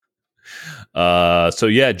So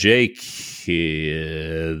yeah, Jake,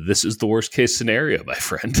 this is the worst case scenario, my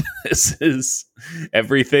friend. This is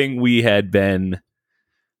everything we had been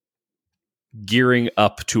gearing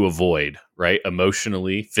up to avoid, right?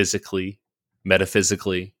 Emotionally, physically,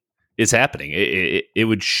 metaphysically, is happening. It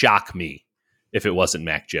would shock me if it wasn't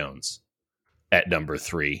Mac Jones at number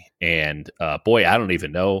 3. And boy, I don't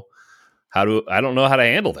even know I don't know how to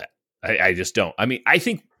handle that. I just don't. I mean, I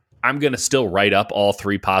think I'm going to still write up all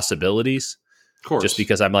 3 possibilities. Of course. Just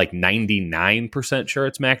because I'm like 99% sure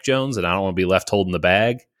it's Mac Jones and I don't want to be left holding the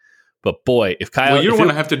bag. But boy, if Kyle... Well, you don't want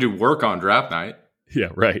to have to do work on draft night. Yeah,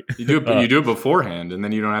 right. You do it beforehand, and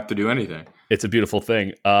then you don't have to do anything. It's a beautiful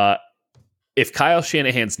thing. If Kyle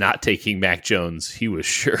Shanahan's not taking Mac Jones, he was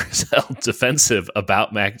sure as hell defensive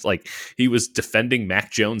about Mac. Like, he was defending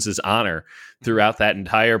Mac Jones's honor throughout that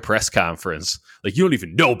entire press conference. Like, you don't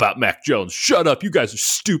even know about Mac Jones. Shut up. You guys are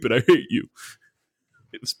stupid. I hate you.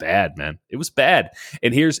 It was bad, man. It was bad.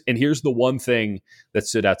 And here's the one thing that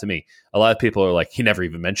stood out to me. A lot of people are like, he never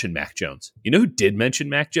even mentioned Mac Jones. You know who did mention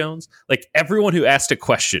Mac Jones? Like, everyone who asked a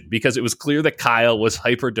question, because it was clear that Kyle was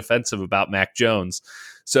hyper defensive about Mac Jones.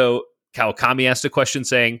 So Kawakami asked a question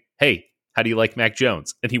saying, hey, how do you like Mac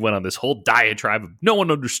Jones? And he went on this whole diatribe of no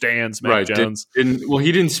one understands Mac Jones. He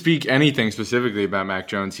didn't speak anything specifically about Mac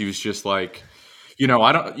Jones. He was just like,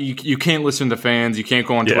 you can't listen to fans. You can't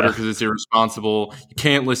go on Twitter because it's irresponsible. You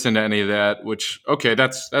can't listen to any of that, which, okay,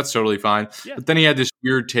 that's totally fine. Yeah. But then he had this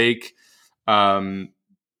weird take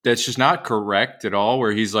that's just not correct at all,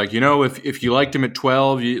 where he's like, if you liked him at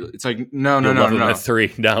 12, it's like, no. At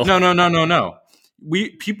 3, no. No.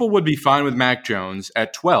 People would be fine with Mac Jones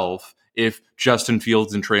at 12 if Justin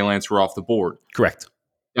Fields and Trey Lance were off the board. Correct.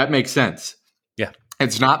 That makes sense. Yeah.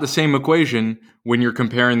 It's not the same equation when you're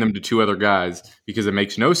comparing them to 2 other guys, because it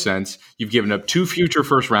makes no sense. You've given up 2 future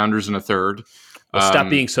first rounders and a third. Well, stop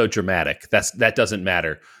being so dramatic. That doesn't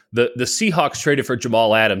matter. The Seahawks traded for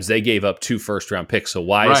Jamal Adams. They gave up 2 first-round picks. So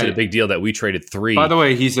why is it a big deal that we traded 3? By the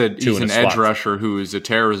way, he's an edge rusher who is a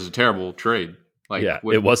terrible trade.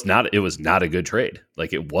 It was not a good trade.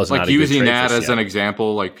 Like, it was not a good trade. Like, using that as an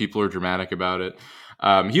example, like, people are dramatic about it.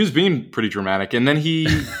 He was being pretty dramatic, and then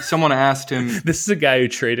someone asked him. This is a guy who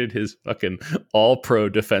traded his fucking all-pro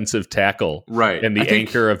defensive tackle, right, and the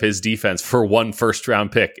anchor of his defense for 1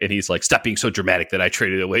 first-round pick, and he's like, "Stop being so dramatic that I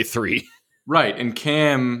traded away 3." Right, and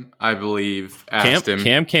Cam, I believe, asked him.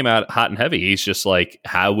 Cam came out hot and heavy. He's just like,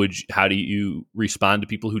 "How do you respond to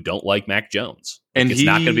people who don't like Mac Jones? And it's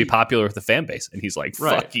not going to be popular with the fan base." And he's like,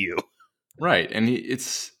 "Fuck you." Right, and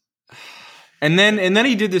and then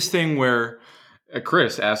he did this thing where.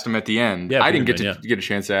 Chris asked him at the end. Yeah, I didn't get a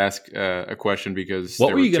chance to ask a question because what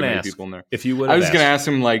there were you too many ask people in there. If you would, I was going to ask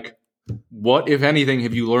him, like, what, if anything,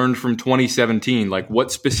 have you learned from 2017? Like,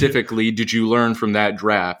 what specifically did you learn from that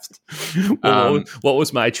draft? What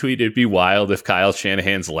was my tweet? It'd be wild if Kyle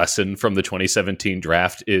Shanahan's lesson from the 2017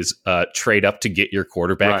 draft is trade up to get your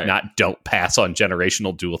quarterback, not don't pass on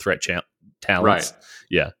generational dual threat talents. Right.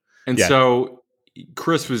 Yeah. And so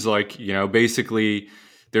Chris was like, basically,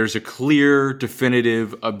 there's a clear,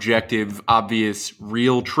 definitive, objective, obvious,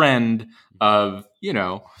 real trend of,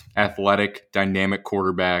 athletic, dynamic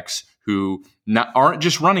quarterbacks who aren't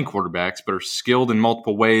just running quarterbacks, but are skilled in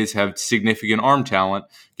multiple ways, have significant arm talent,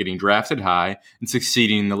 getting drafted high, and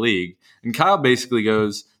succeeding in the league. And Kyle basically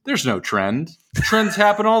goes, there's no trend. Trends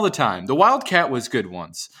happen all the time. The Wildcat was good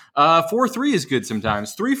once. 4-3 is good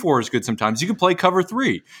sometimes. 3-4 is good sometimes. You can play cover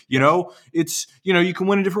 3. It's you can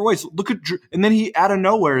win in different ways. Look at Drew, and then he out of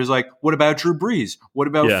nowhere is like, "What about Drew Brees? What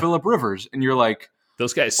about Phillip Rivers?" And you're like,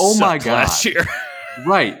 "Those guys, oh my God, god, last year."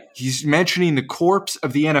 Right? He's mentioning the corpse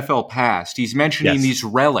of the NFL past. He's mentioning these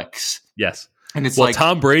relics. Yes. And it's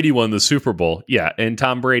Tom Brady won the Super Bowl. Yeah, and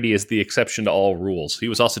Tom Brady is the exception to all rules. He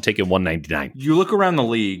was also taking 199. You look around the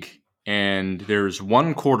league, and there's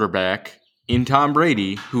one quarterback in Tom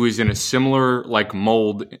Brady who is in a similar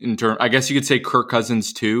mold in term. I guess you could say Kirk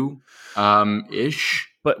Cousins too, ish.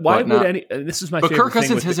 But why would this is my favorite thing. But Kirk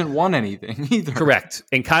Cousins hasn't won anything either. Correct.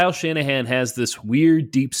 And Kyle Shanahan has this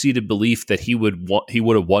weird, deep-seated belief that he would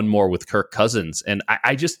have won more with Kirk Cousins. And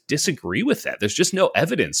I just disagree with that. There's just no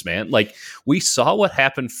evidence, man. Like, we saw what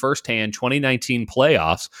happened firsthand, 2019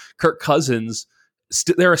 playoffs. Kirk Cousins,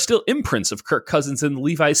 there are still imprints of Kirk Cousins in the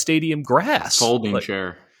Levi's Stadium grass. Folding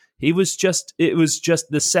chair. It was just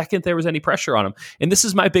the second there was any pressure on him. And this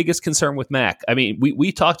is my biggest concern with Mac. I mean,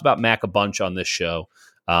 we talked about Mac a bunch on this show.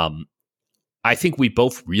 I think we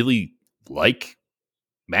both really like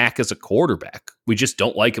Mac as a quarterback. We just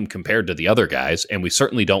don't like him compared to the other guys, and we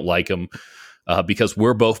certainly don't like him because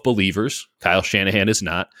we're both believers, Kyle Shanahan is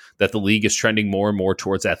not, that the league is trending more and more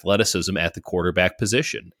towards athleticism at the quarterback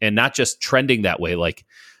position. And not just trending that way. Like,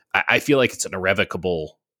 I feel like it's an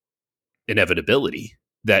irrevocable inevitability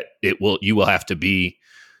that you will have to be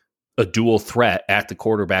a dual threat at the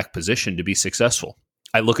quarterback position to be successful.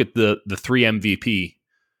 I look at the 3 MVP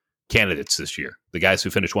candidates this year, the guys who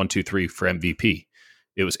finished 1, 2, 3 for MVP.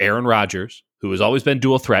 It was Aaron Rodgers, who has always been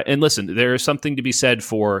dual threat. And listen, there is something to be said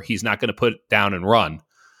for he's not going to put down and run,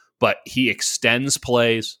 but he extends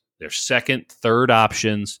plays. They're second, third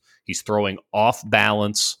options. He's throwing off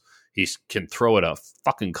balance. He can throw it a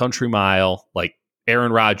fucking country mile. Like,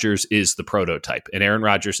 Aaron Rodgers is the prototype, and Aaron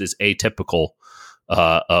Rodgers is atypical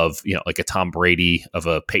of, like a Tom Brady, of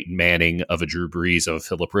a Peyton Manning, of a Drew Brees, of a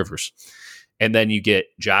Phillip Rivers. And then you get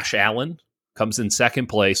Josh Allen, comes in second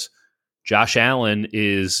place. Josh Allen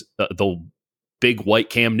is the big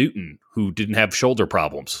white Cam Newton who didn't have shoulder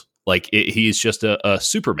problems. Like, he's just a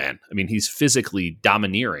Superman. I mean, he's physically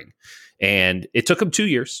domineering. And it took him 2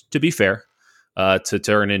 years, to be fair, to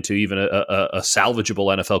turn into even a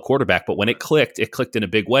salvageable NFL quarterback. But when it clicked in a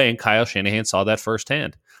big way, and Kyle Shanahan saw that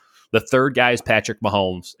firsthand. The third guy is Patrick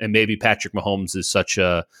Mahomes, and maybe Patrick Mahomes is such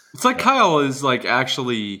a... It's like Kyle is like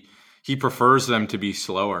actually... He prefers them to be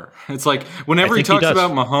slower. It's like whenever he talks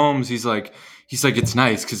about Mahomes, he's like it's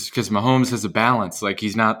nice because Mahomes has a balance. Like,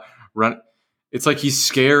 he's not run. It's like he's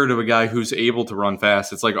scared of a guy who's able to run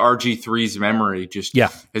fast. It's like RG3's memory just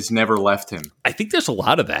has never left him. I think there's a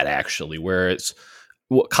lot of that, actually, where it's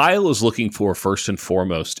what Kyle is looking for first and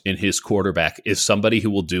foremost in his quarterback is somebody who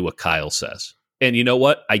will do what Kyle says. And you know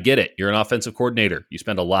what? I get it. You're an offensive coordinator. You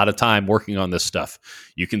spend a lot of time working on this stuff.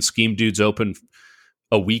 You can scheme dudes open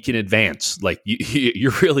a week in advance. Like,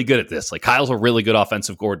 you're really good at this. Like, Kyle's a really good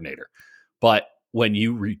offensive coordinator. But when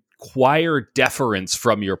you require deference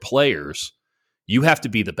from your players, you have to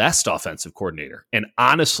be the best offensive coordinator. And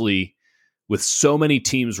honestly, with so many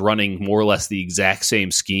teams running more or less the exact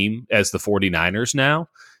same scheme as the 49ers now,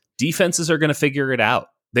 defenses are going to figure it out.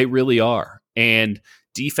 They really are. And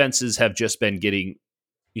defenses have just been getting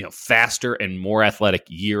faster and more athletic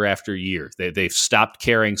year after year. They've stopped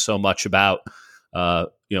caring so much about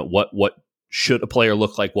what should a player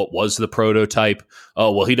look like? What was the prototype?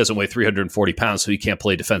 Oh, well, he doesn't weigh 340 pounds, so he can't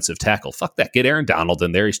play defensive tackle. Fuck that. Get Aaron Donald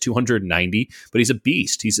in there. He's 290, but he's a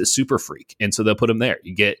beast. He's a super freak. And so they'll put him there.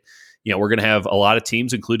 You get, we're going to have a lot of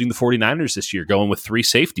teams, including the 49ers this year, going with 3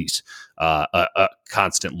 safeties,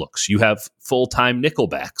 constant looks. You have full-time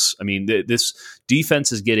nickelbacks. I mean, this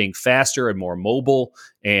defense is getting faster and more mobile,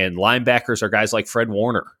 and linebackers are guys like Fred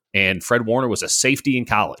Warner. And Fred Warner was a safety in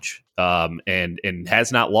college, and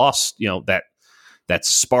has not lost, that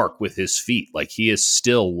spark with his feet. Like, he is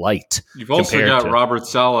still light. You've also got Robert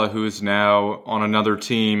Saleh, who is now on another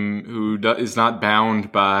team who is not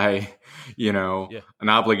bound by, an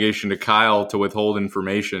obligation to Kyle to withhold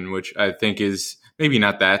information, which I think is maybe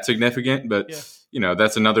not that significant, but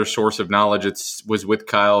that's another source of knowledge. Was with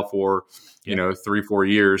Kyle for 3-4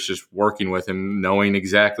 years, just working with him, knowing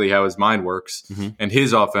exactly how his mind works, and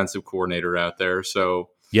his offensive coordinator out there. So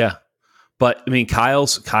but I mean,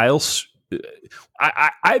 Kyle's.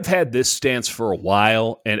 I've had this stance for a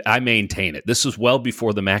while, and I maintain it. This was well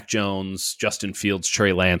before the Mac Jones, Justin Fields,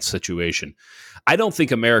 Trey Lance situation. I don't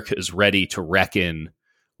think America is ready to reckon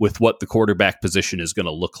with what the quarterback position is going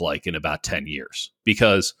to look like in about 10 years,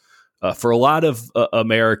 because for a lot of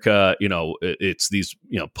America, it's these,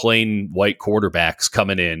 plain white quarterbacks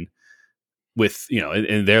coming in with,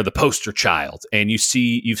 and they're the poster child. And you've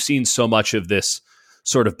seen so much of this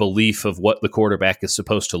sort of belief of what the quarterback is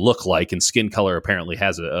supposed to look like. And skin color apparently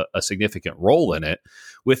has a significant role in it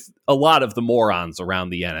with a lot of the morons around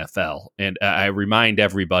the NFL. And I remind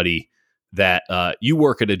everybody that you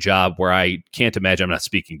work at a job where I can't imagine, I'm not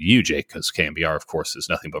speaking to you, Jake, because KMBR, of course, is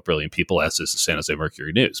nothing but brilliant people, as is the San Jose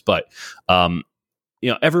Mercury News. But,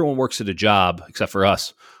 everyone works at a job, except for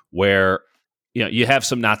us, where, you have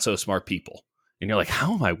some not so smart people. And you're like,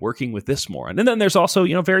 how am I working with this moron? And then there's also,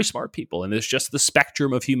 very smart people. And there's just the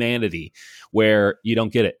spectrum of humanity where you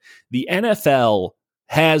don't get it. The NFL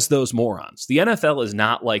has those morons. The NFL is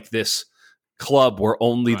not like this club where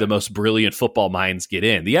only the most brilliant football minds get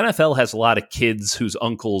in. The NFL has a lot of kids whose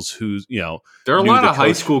uncles who's, there are a lot of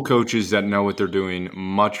high school coaches that know what they're doing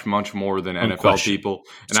much, much more than NFL people.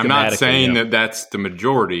 And I'm not saying that that's the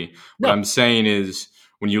majority. What I'm saying is,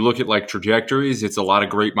 when you look at like trajectories, it's a lot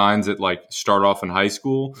of great minds that like start off in high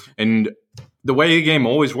school. And the way a game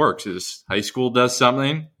always works is high school does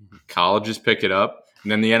something, colleges pick it up,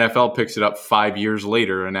 and then the NFL picks it up 5 years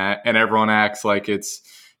later, and everyone acts like it's,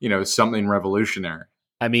 something revolutionary.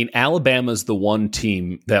 I mean, Alabama's the one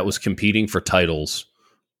team that was competing for titles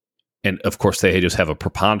and of course they just have a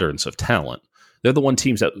preponderance of talent. They're the one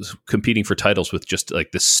teams that was competing for titles with just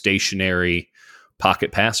like this stationary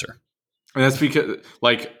pocket passer. And that's because,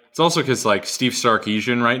 like, it's also because, like, Steve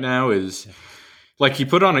Sarkisian right now is, like, he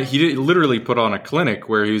literally put on a clinic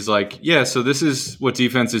where he's like, yeah, so this is what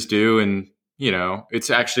defenses do. And, you know, it's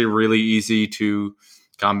actually really easy to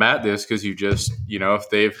combat this because you just, you know, if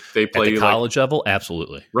they play at the college level,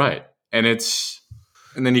 absolutely. Right. And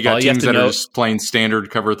then you got teams that are just playing standard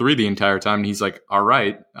cover 3 the entire time. And he's like, all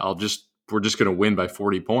right, we're just going to win by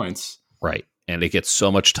 40 points. Right. And it gets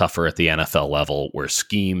so much tougher at the NFL level where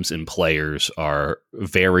schemes and players are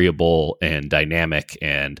variable and dynamic.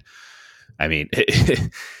 And I mean,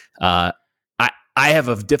 I have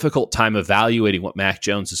a difficult time evaluating what Mac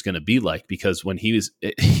Jones is going to be like because when he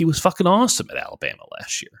was fucking awesome at Alabama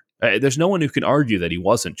last year. There's no one who can argue that he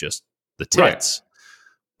wasn't just the tits. Right.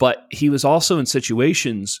 But he was also in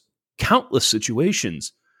countless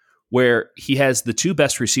situations, where he has the 2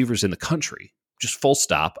 best receivers in the country, just full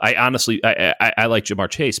stop. I honestly like Jamar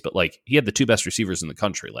Chase, but like he had the 2 best receivers in the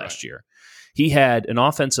country last year. He had an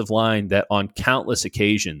offensive line that on countless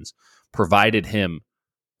occasions provided him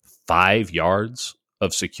 5 yards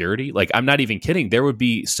of security. Like, I'm not even kidding. There would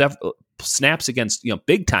be several snaps against, you know,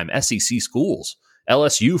 big time SEC schools,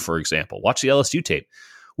 LSU, for example. Watch the LSU tape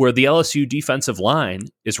where the LSU defensive line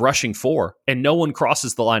is rushing 4 and no one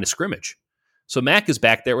crosses the line of scrimmage. So Mac is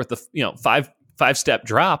back there with the, you know, five step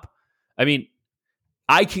drop. I mean,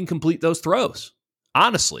 I can complete those throws,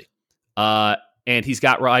 honestly. And he's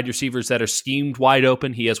got wide receivers that are schemed wide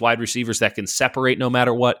open. He has wide receivers that can separate no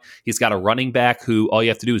matter what. He's got a running back who all you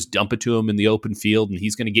have to do is dump it to him in the open field, and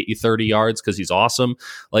he's going to get you 30 yards because he's awesome.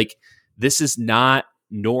 Like, this is not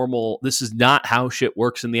normal. This is not how shit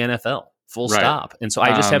works in the NFL. Full stop. And so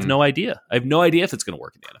I just have no idea. I have no idea if it's going to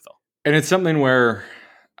work in the NFL. And it's something where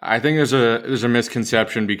I think there's a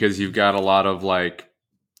misconception because you've got a lot of, like,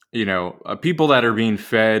 you know, people that are being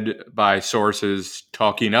fed by sources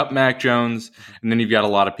talking up Mac Jones, and then you've got a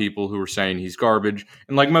lot of people who are saying he's garbage.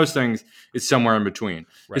 And like most things, it's somewhere in between.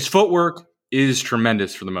 Right. His footwork is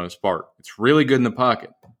tremendous for the most part. It's really good in the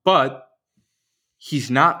pocket, but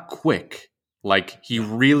he's not quick. Like, he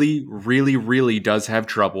really, really, really does have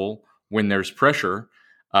trouble when there's pressure.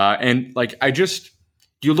 And like,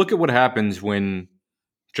 you look at what happens when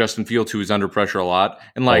Justin Fields, who is under pressure a lot,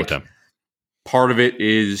 and like part of it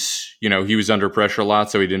is, you know, he was under pressure a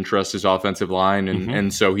lot, so he didn't trust his offensive line,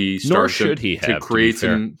 and so he started to create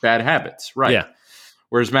some bad habits, right? Yeah.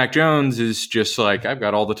 Whereas Mac Jones is just like, I've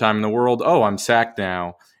got all the time in the world. Oh, I'm sacked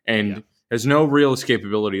now, and has no real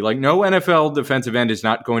escapability. Like, no NFL defensive end is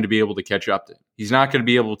not going to be able to catch up to him. He's not going to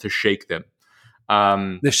be able to shake them.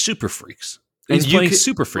 They're super freaks. He's playing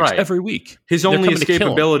super freaks every week. His only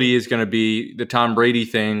escapability is going to be the Tom Brady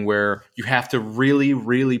thing where you have to really,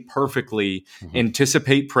 really perfectly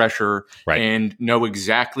anticipate pressure and know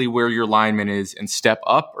exactly where your lineman is and step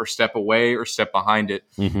up or step away or step behind it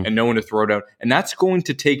and know when to throw down. And that's going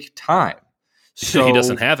to take time. So he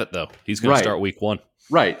doesn't have it, though. He's going to start week 1.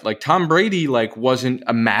 Right. Like, Tom Brady, like, wasn't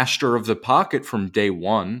a master of the pocket from day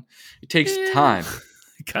one. It takes time.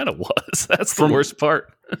 He kind of was. That's the worst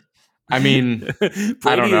part. I mean,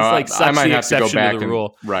 I don't know. I might have to go back to the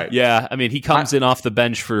rule. Right. Yeah. I mean, he comes in off the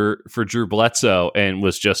bench for Drew Bledsoe and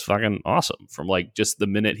was just fucking awesome from like just the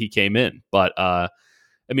minute he came in. But I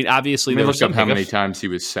mean, obviously, there was some how many times he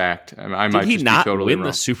was sacked. Did he not win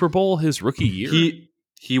the Super Bowl his rookie year?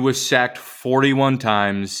 He was sacked 41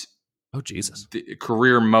 times. Oh, Jesus. The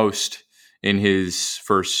career most in his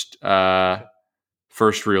first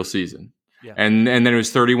real season. Yeah. And then it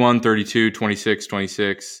was 31, 32, 26,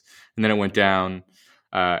 26. And then it went down.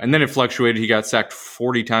 And then it fluctuated. He got sacked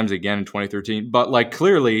 40 times again in 2013. But, like,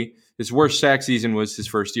 clearly his worst sack season was his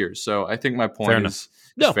first year. So I think my point is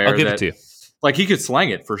fair. I'll give it to you. Like, he could slang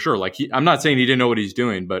it for sure. Like, I'm not saying he didn't know what he's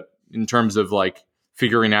doing, but in terms of, like,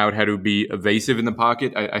 figuring out how to be evasive in the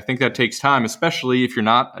pocket, I think that takes time, especially if you're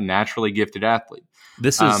not a naturally gifted athlete.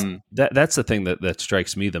 This is that's the thing that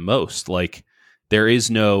strikes me the most. Like, there's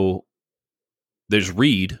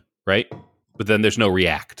read, right? But then there's no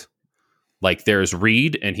react. Like, there's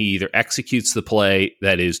read, and he either executes the play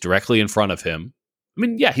that is directly in front of him. I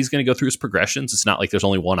mean, yeah, he's going to go through his progressions. It's not like there's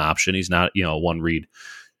only one option. He's not, you know, one read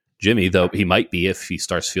Jimmy, though he might be if he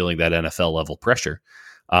starts feeling that NFL level pressure.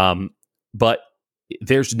 But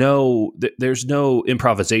there's no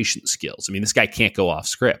improvisation skills. I mean, this guy can't go off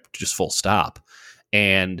script, just full stop.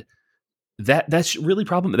 And that's really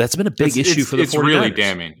problematic. That's been a big issue for the 49ers. It's really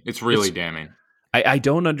damning. It's really damning. I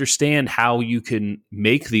don't understand how you can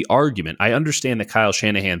make the argument. I understand that Kyle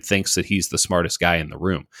Shanahan thinks that he's the smartest guy in the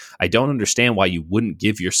room. I don't understand why you wouldn't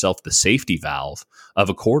give yourself the safety valve of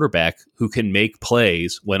a quarterback who can make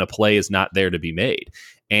plays when a play is not there to be made.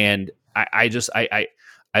 And I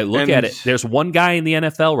look at it. There's one guy in the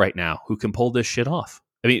NFL right now who can pull this shit off.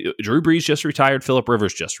 I mean, Drew Brees just retired. Phillip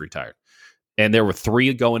Rivers just retired. And there were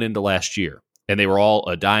 3 going into last year, and they were all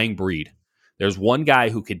a dying breed. There's one guy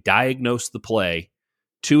who could diagnose the play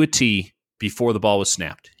to a T before the ball was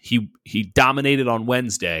snapped. He dominated on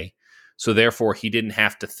Wednesday, so therefore he didn't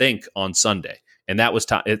have to think on Sunday. And that was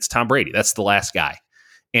it's Tom Brady. That's the last guy.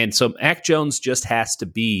 And so Mac Jones just has to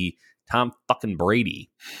be Tom fucking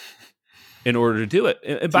Brady in order to do it.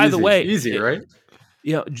 And by the way, easy, right?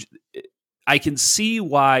 You know, I can see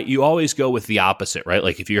why you always go with the opposite, right?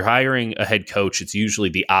 Like if you're hiring a head coach, it's usually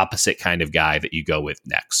the opposite kind of guy that you go with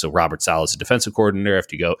next. So Robert Saleh is a defensive coordinator.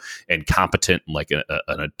 After you go and competent, like an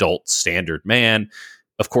adult standard man,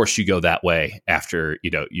 of course you go that way after,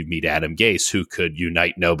 you meet Adam Gase, who could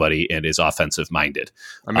unite nobody and is offensive minded.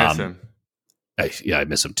 I miss him. I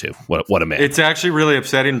miss him too. What a man. It's actually really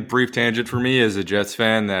upsetting, brief tangent for me as a Jets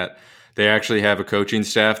fan, that they actually have a coaching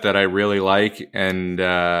staff that I really like, and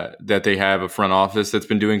that they have a front office that's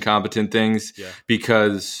been doing competent things,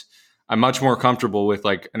 because I'm much more comfortable with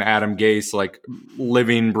like an Adam Gase, like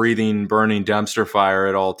living, breathing, burning dumpster fire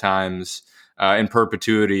at all times in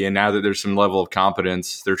perpetuity. And now that there's some level of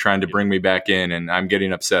competence, they're trying to bring me back in, and I'm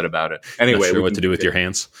getting upset about it. Anyway, not sure what to do with your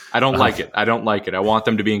hands. I don't like it. I don't like it. I want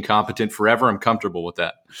them to be incompetent forever. I'm comfortable with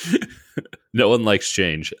that. No one likes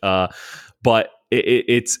change. But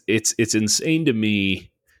it's insane to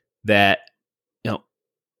me that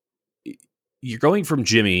you're going from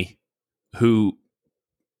Jimmy, who,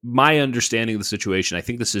 my understanding of the situation, I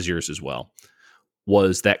think this is yours as well,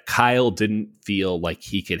 was that Kyle didn't feel like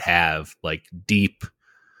he could have like deep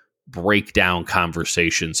breakdown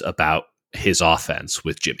conversations about his offense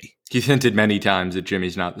with Jimmy. He's hinted many times that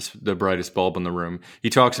Jimmy's not the brightest bulb in the room. He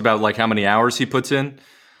talks about like how many hours he puts in,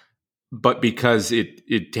 but because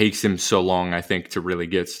it takes him so long, I think, to really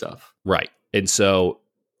get stuff. Right. And so,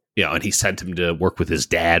 and he sent him to work with his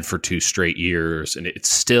dad for 2 straight years, and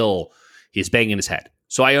it's still, he's banging his head.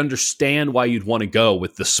 So I understand why you'd want to go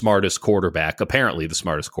with the smartest quarterback, apparently the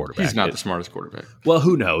smartest quarterback. He's not the smartest quarterback. Well,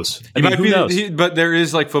 who knows? Who knows? But there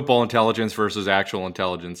is like football intelligence versus actual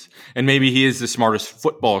intelligence. And maybe he is the smartest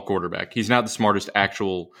football quarterback. He's not the smartest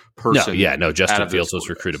actual person. No, Justin Fields was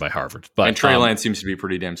recruited by Harvard. But, and Trey Lance seems to be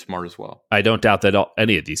pretty damn smart as well. I don't doubt that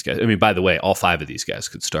any of these guys, I mean, by the way, all 5 of these guys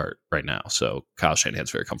could start right now. So Kyle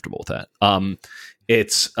Shanahan's very comfortable with that.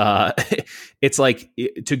 It's like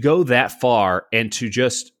to go that far and to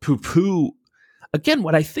just poo-poo, again,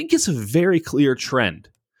 what I think is a very clear trend.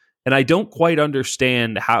 And I don't quite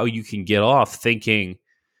understand how you can get off thinking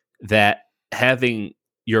that having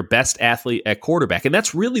your best athlete at quarterback, and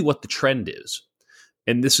that's really what the trend is.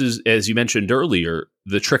 And this is, as you mentioned earlier,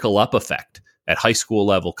 the trickle-up effect at high school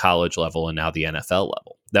level, college level, and now the NFL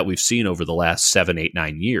level that we've seen over the last 7, 8,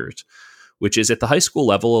 9 years. Which is at the high school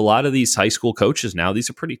level, a lot of these high school coaches now, these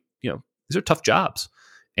are pretty, these are tough jobs.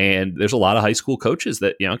 And there's a lot of high school coaches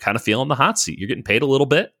that, kind of feel on the hot seat. You're getting paid a little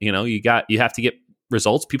bit, you have to get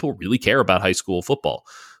results. People really care about high school football.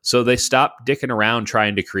 So they stopped dicking around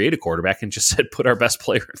trying to create a quarterback and just said, put our best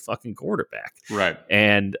player at fucking quarterback. Right.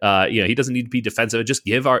 And, he doesn't need to be defensive. Just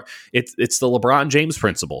it's the LeBron James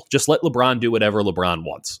principle. Just let LeBron do whatever LeBron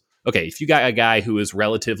wants. Okay, if you got a guy who is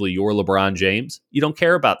relatively your LeBron James, you don't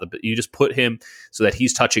care about you just put him so that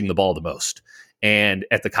he's touching the ball the most. And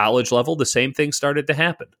at the college level, the same thing started to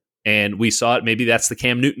happen. And we saw it. Maybe that's the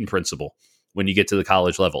Cam Newton principle when you get to the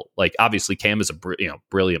college level. Like, obviously, Cam is a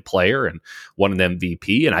brilliant player and won an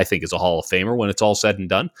MVP, and I think is a Hall of Famer when it's all said and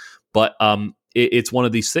done. But it's one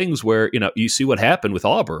of these things where you see what happened with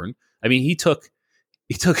Auburn. I mean, he took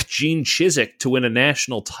Gene Chizik to win a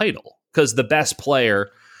national title because the best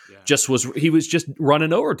player was just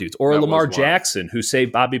running over dudes, or Lamar Jackson, who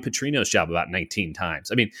saved Bobby Petrino's job about 19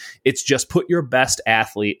 times. I mean, it's just put your best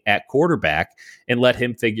athlete at quarterback and let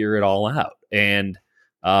him figure it all out. And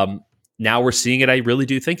now we're seeing it. I really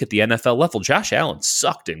do think at the NFL level, Josh Allen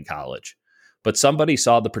sucked in college, but somebody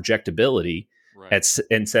saw the projectability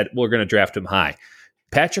and said, we're going to draft him high.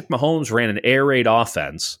 Patrick Mahomes ran an air raid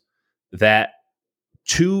offense that,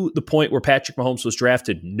 to the point where Patrick Mahomes was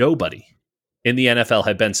drafted, nobody in the NFL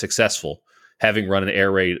had been successful having run an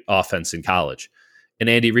air raid offense in college. And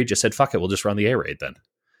Andy Reid just said, fuck it, we'll just run the air raid then.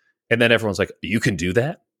 And then everyone's like, you can do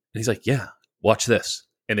that? And he's like, yeah, watch this.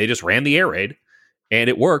 And they just ran the air raid and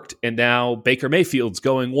it worked. And now Baker Mayfield's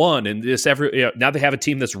going 1. And now they have a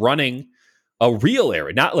team that's running a real air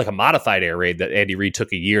raid, not like a modified air raid that Andy Reid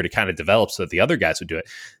took a year to kind of develop so that the other guys would do it.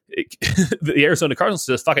 The Arizona Cardinals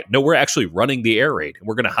says, fuck it. No, we're actually running the air raid.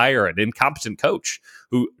 We're going to hire an incompetent coach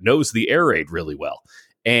who knows the air raid really well.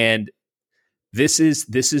 And this is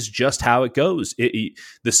just how it goes. The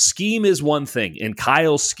scheme is one thing, and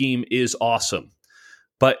Kyle's scheme is awesome.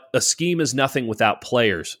 But a scheme is nothing without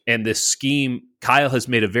players. And this scheme, Kyle has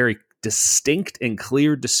made a very distinct and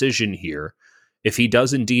clear decision here. If he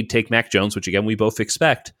does indeed take Mac Jones, which again we both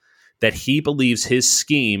expect, that he believes his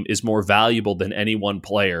scheme is more valuable than any one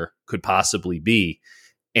player could possibly be.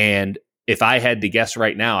 And if I had to guess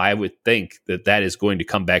right now, I would think that that is going to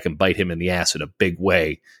come back and bite him in the ass in a big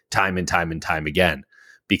way, time and time and time again.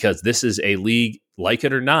 Because this is a league, like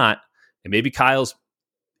it or not, and maybe Kyle's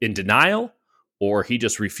in denial, or he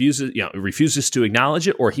just refuses to acknowledge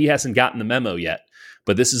it, or he hasn't gotten the memo yet.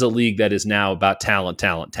 But this is a league that is now about talent,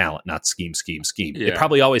 not scheme. Yeah. It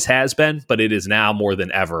probably always has been, but it is now more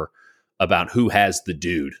than ever about who has the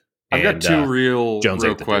dude. I've got two real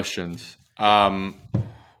questions.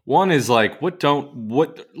 One is like, what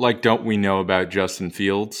don't we know about Justin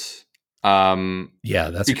Fields? Yeah,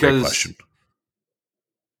 that's a great question.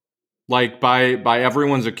 Like by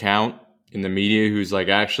everyone's account in the media, who's like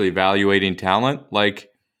actually evaluating talent, like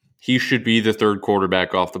he should be the third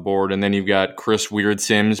quarterback off the board. And then you've got Chris Weird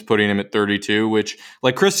Sims putting him at 32, which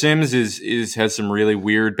like Chris Sims has some really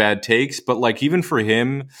weird bad takes, but like even for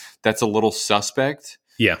him, that's a little suspect.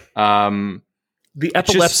 Yeah. The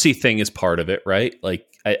epilepsy thing is part of it, right? Like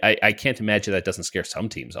I can't imagine that doesn't scare some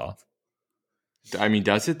teams off. I mean,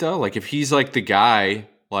 does it though? Like if he's like the guy,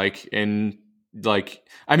 like, and like,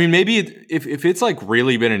 I mean, maybe if it's like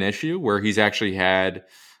really been an issue where he's actually had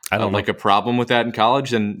like a problem with that in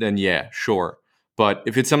college, then yeah, sure. But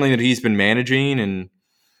if it's something that he's been managing and,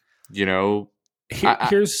 you know,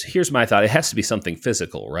 here's my thought. It has to be something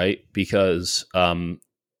physical, right? Because,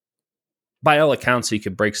 by all accounts, he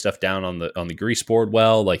could break stuff down on the grease board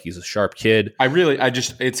well. Like he's a sharp kid.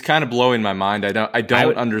 It's kind of blowing my mind. I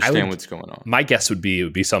don't understand what's going on. My guess would be it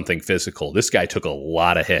would be something physical. This guy took a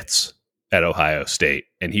lot of hits at Ohio State,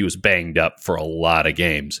 and he was banged up for a lot of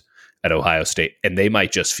games at Ohio State, and they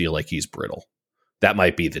might just feel like he's brittle. That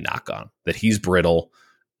might be the knock on, that he's brittle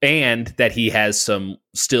and that he has some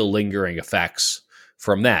still lingering effects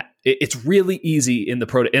from that. It's really easy in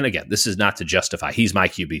the and again, this is not to justify. He's my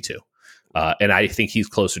QB2. And I think he's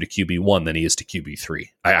closer to QB1 than he is to QB3.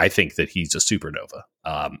 I think that he's a supernova.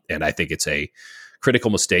 And I think it's a critical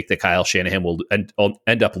mistake that Kyle Shanahan will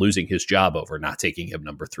end up losing his job over, not taking him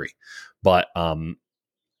number 3. But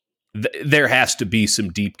there has to be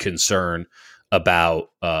some deep concern about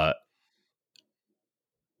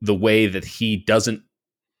the way that he doesn't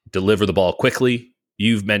deliver the ball quickly.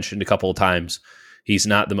 You've mentioned a couple of times he's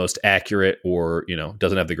not the most accurate, or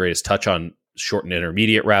doesn't have the greatest touch on short and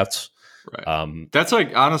intermediate routes. Right. That's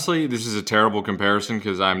like, honestly, this is a terrible comparison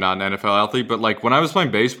because I'm not an NFL athlete, but like when I was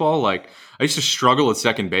playing baseball, like I used to struggle at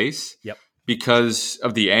second base because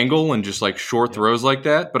of the angle and just like short throws like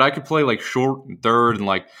that. But I could play like short and third and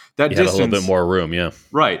like that distance. Had a little bit more room. Yeah.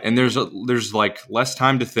 Right. And there's like less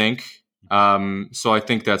time to think. So I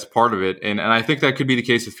think that's part of it. And I think that could be the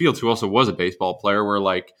case with Fields, who also was a baseball player, where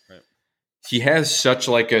like he has such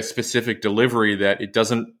like a specific delivery that it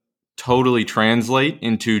doesn't totally translate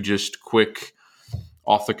into just quick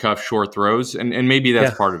off the cuff short throws. And maybe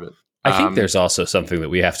that's part of it. I think there's also something that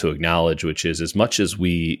we have to acknowledge, which is, as much as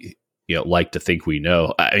we like to think we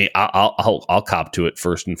know, I mean, I'll cop to it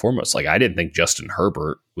first and foremost. Like, I didn't think Justin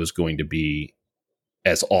Herbert was going to be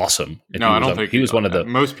as awesome. And I don't think he was one of the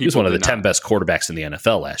most people. He was one of the 10 best quarterbacks in the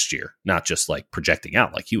NFL last year. Not just like projecting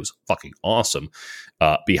out. Like, he was fucking awesome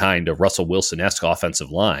behind a Russell Wilson-esque offensive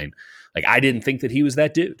line. Like, I didn't think that he was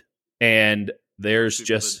that dude. And there's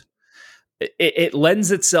just it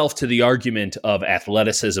lends itself to the argument of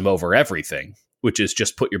athleticism over everything, which is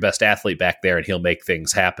just put your best athlete back there and he'll make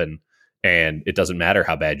things happen. And it doesn't matter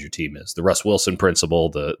how bad your team is. The Russ Wilson principle,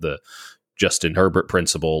 the Justin Herbert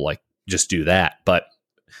principle, like, just do that. But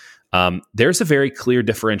there's a very clear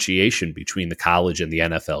differentiation between the college and the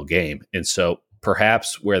NFL game. And so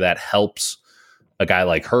perhaps where that helps a guy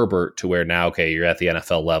like Herbert, to where now, okay, you're at the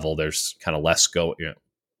NFL level, there's kind of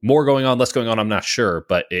more going on, less going on, I'm not sure,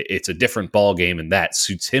 but it's a different ball game, and that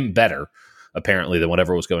suits him better, apparently, than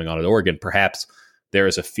whatever was going on at Oregon. Perhaps there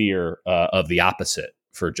is a fear of the opposite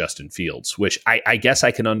for Justin Fields, which I guess I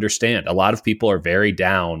can understand. A lot of people are very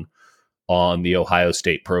down on the Ohio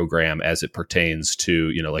State program as it pertains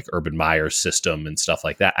to, like Urban Meyer's system and stuff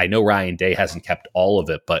like that. I know Ryan Day hasn't kept all of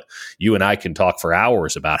it, but you and I can talk for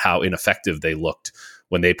hours about how ineffective they looked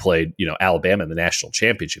when they played, Alabama in the national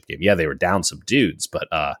championship game. Yeah, they were down some dudes, but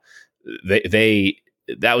they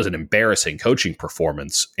that was an embarrassing coaching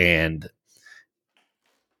performance. And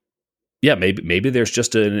yeah, maybe there's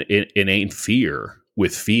just an innate fear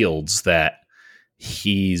with Fields that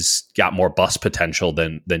he's got more bust potential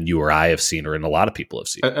than you or I have seen, or in a lot of people have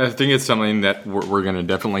seen. I think it's something that we're going to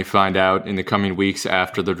definitely find out in the coming weeks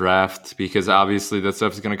after the draft, because obviously that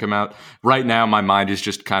stuff is going to come out. Right now, my mind is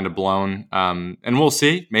just kind of blown, and we'll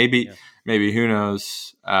see. Maybe who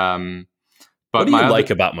knows? But what do you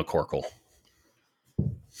like about McCorkle?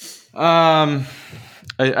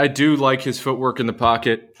 I do like his footwork in the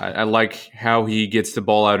pocket. I like how he gets the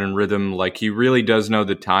ball out in rhythm. Like, he really does know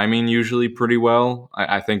the timing usually pretty well.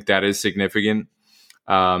 I think that is significant.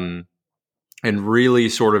 And really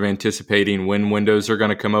sort of anticipating when windows are going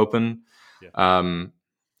to come open. Yeah.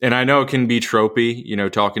 And I know it can be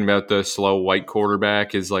tropey, talking about the slow white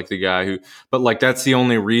quarterback is like the guy who, but like, that's the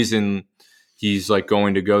only reason he's like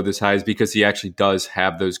going to go this high is because he actually does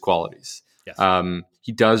have those qualities. Yes.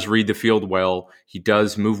 He does read the field well. He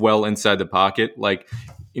does move well inside the pocket. Like,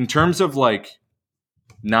 in terms of like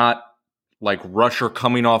not like rusher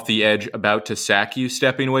coming off the edge about to sack you,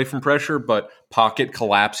 stepping away from pressure, but pocket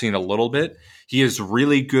collapsing a little bit. He is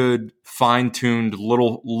really good, fine-tuned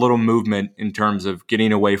little movement in terms of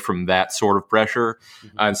getting away from that sort of pressure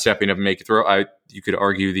and stepping up and make a throw. You could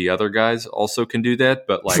argue the other guys also can do that,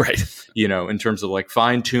 but like, right. In terms of like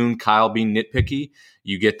fine-tuned Kyle being nitpicky,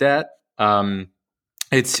 you get that.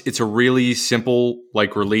 It's a really simple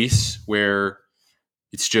like release where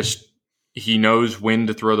it's just he knows when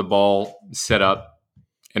to throw the ball, set up,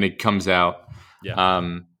 and it comes out.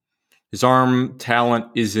 Yeah. His arm talent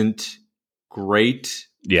isn't great.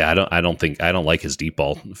 Yeah, I don't like his deep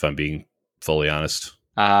ball, if I'm being fully honest.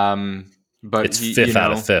 But it's fifth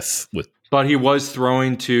out of fifth but he was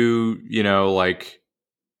throwing to,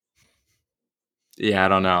 yeah, I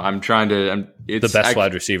don't know. It's the best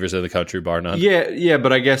wide receivers in the country, bar none. Yeah,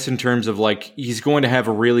 but I guess in terms of like, he's going to have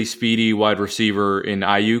a really speedy wide receiver in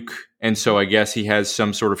Ayuk, and so I guess he has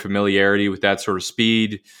some sort of familiarity with that sort of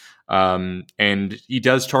speed. And he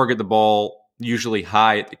does target the ball usually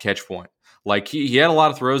high at the catch point. Like, he had a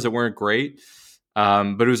lot of throws that weren't great,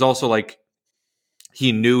 but it was also like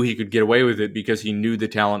he knew he could get away with it because he knew the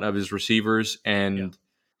talent of his receivers, and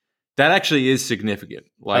that actually is significant.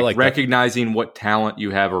 Like recognizing that. What talent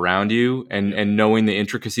you have around you and knowing the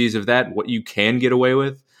intricacies of that, what you can get away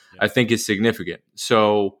with, I think is significant.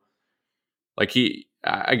 So, like,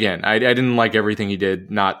 I didn't like everything he did,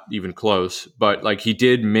 not even close, but like, he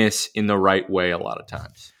did miss in the right way a lot of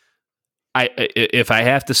times. If I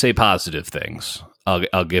have to say positive things,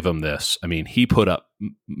 I'll give him this. I mean, he put up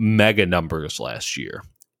mega numbers last year,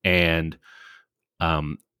 and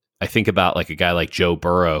I think about like a guy like Joe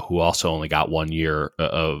Burrow, who also only got 1 year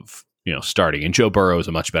of starting, and Joe Burrow is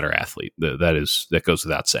a much better athlete. That goes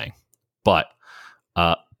without saying. But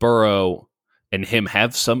Burrow and him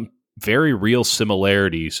have some very real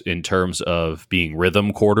similarities in terms of being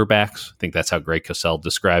rhythm quarterbacks. I think that's how Greg Cosell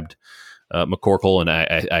described McCorkle, and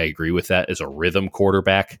I agree with that, as a rhythm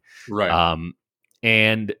quarterback. Right.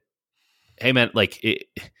 And hey, man, like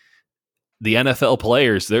the NFL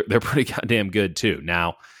players, they're pretty goddamn good too.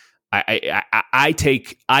 Now, I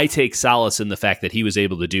take solace in the fact that he was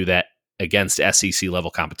able to do that against SEC level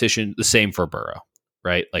competition. The same for Burrow,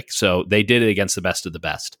 right? Like, so they did it against the best of the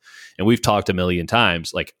best. And we've talked a million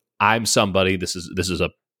times. Like, I'm somebody. This is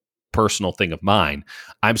a personal thing of mine.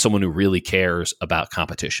 I'm someone who really cares about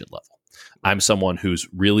competition level. I'm someone who's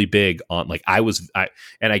really big on, like,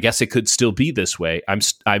 and I guess it could still be this way.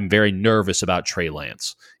 I'm very nervous about Trey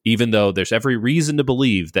Lance, even though there's every reason to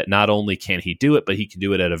believe that not only can he do it, but he can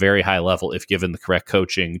do it at a very high level if given the correct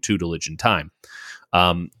coaching, tutelage, and time.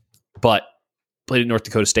 But played at North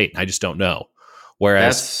Dakota State, and I just don't know.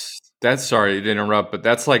 Whereas that's sorry to interrupt, but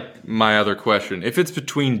that's like my other question. If it's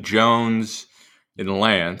between Jones and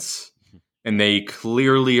Lance, and they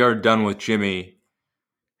clearly are done with Jimmy,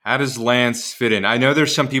 how does Lance fit in? I know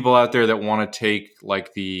there's some people out there that want to take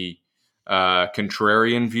like the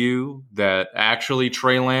contrarian view that actually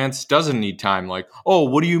Trey Lance doesn't need time. Like, oh,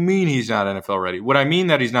 what do you mean he's not NFL ready? What I mean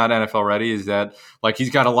that he's not NFL ready is that, like, he's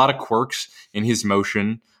got a lot of quirks in his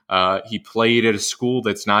motion. He played at a school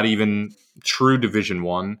that's not even true Division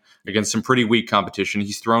I against some pretty weak competition.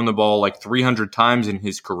 He's thrown the ball like 300 times in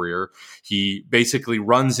his career. He basically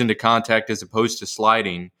runs into contact as opposed to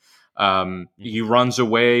sliding. He runs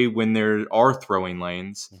away when there are throwing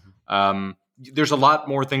lanes. There's a lot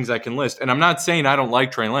more things I can list. And I'm not saying I don't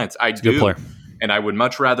like Trey Lance. I do. Good player. And I would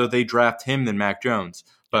much rather they draft him than Mac Jones.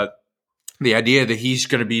 But the idea that he's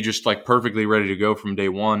going to be just like perfectly ready to go from day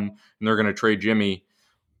one and they're going to trade Jimmy,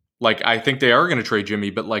 like I think they are going to trade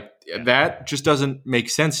Jimmy, but like that just doesn't make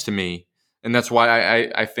sense to me, and that's why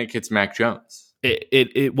I think it's Mac Jones.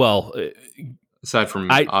 Aside from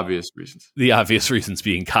obvious reasons, the obvious reasons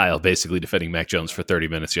being Kyle basically defending Mac Jones for 30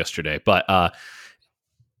 minutes yesterday, but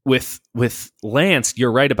with Lance,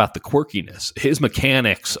 you're right about the quirkiness. His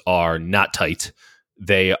mechanics are not tight.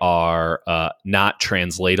 They are not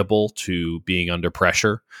translatable to being under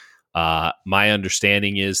pressure. My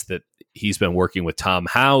understanding is that he's been working with Tom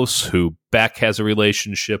House, who Beck has a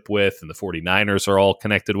relationship with, and the 49ers are all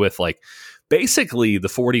connected with. Like, basically, the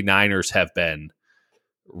 49ers have been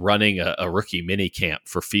running a rookie mini camp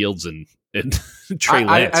for Fields and Trey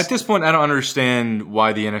Lance. At this point, I don't understand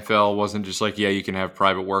why the NFL wasn't just like, yeah, you can have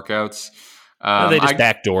private workouts. They just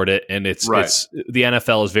backdoored it, and it's the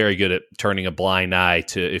NFL is very good at turning a blind eye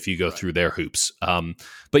to if you go through their hoops.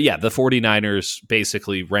 But yeah, the 49ers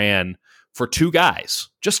basically ran for two guys,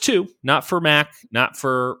 just two, not for Mac, not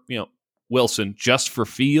for Wilson, just for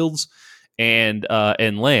Fields and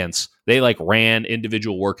Lance. They like ran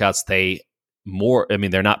individual workouts.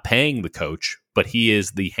 They're not paying the coach, but he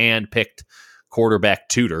is the hand-picked quarterback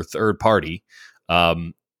tutor, third party.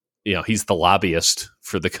 He's the lobbyist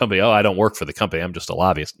for the company. Oh, I don't work for the company. I'm just a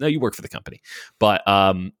lobbyist. No, you work for the company. But,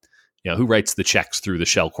 who writes the checks through the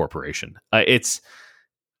Shell Corporation?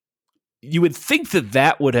 You would think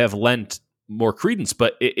that would have lent more credence,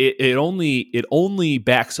 but it only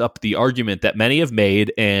backs up the argument that many have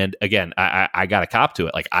made. And again, I got a cop to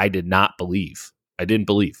it. Like, I didn't believe.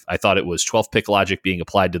 I thought it was 12th pick logic being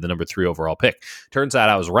applied to the number 3 overall pick. Turns out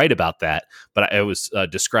I was right about that, but I was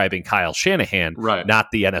describing Kyle Shanahan,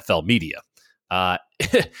 not the NFL media. I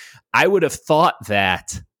would have thought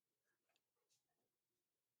that,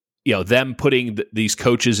 them putting these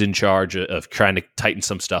coaches in charge of trying to tighten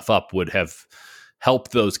some stuff up would have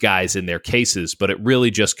helped those guys in their cases, but it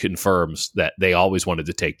really just confirms that they always wanted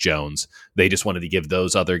to take Jones. They just wanted to give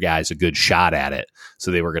those other guys a good shot at it,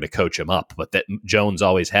 so they were going to coach him up. But that Jones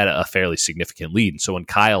always had a fairly significant lead. And so when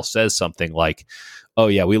Kyle says something like, "Oh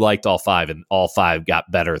yeah, we liked all 5, and all 5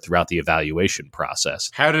 got better throughout the evaluation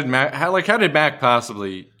process," how did Mac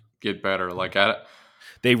possibly get better?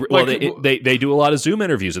 They do a lot of Zoom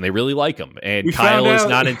interviews, and they really like him. And Kyle is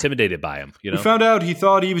not intimidated by him. We found out he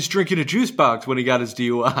thought he was drinking a juice box when he got his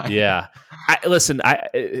DUI. Yeah, I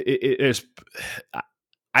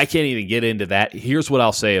can't even get into that. Here's what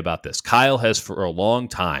I'll say about this: Kyle has for a long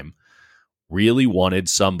time really wanted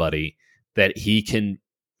somebody that he can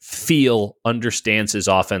feel understands his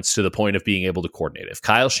offense to the point of being able to coordinate. If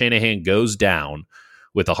Kyle Shanahan goes down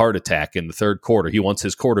with a heart attack in the third quarter, he wants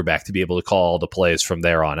his quarterback to be able to call the plays from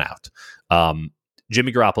there on out.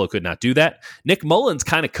 Jimmy Garoppolo could not do that. Nick Mullins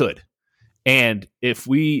kind of could. And if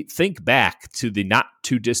we think back to the not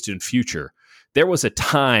too distant future, there was a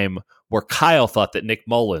time where Kyle thought that Nick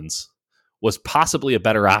Mullins was possibly a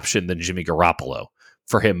better option than Jimmy Garoppolo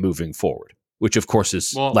for him moving forward, which of course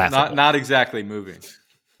is laughable. Not exactly moving.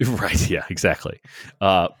 Right. Yeah, exactly.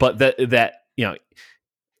 But that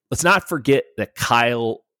let's not forget that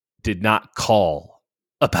Kyle did not call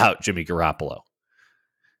about Jimmy Garoppolo.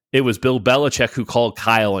 It was Bill Belichick who called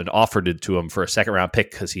Kyle and offered it to him for a second-round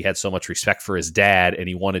pick because he had so much respect for his dad and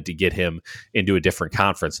he wanted to get him into a different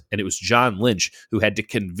conference. And it was John Lynch who had to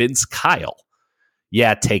convince Kyle,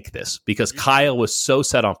 take this, because Kyle was so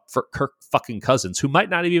set on Kirk fucking Cousins, who might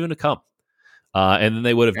not have even come. And then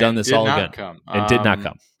they would have done this all again. And did not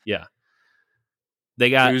come. Yeah.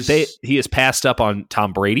 He has passed up on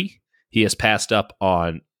Tom Brady. He has passed up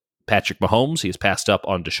on Patrick Mahomes. He has passed up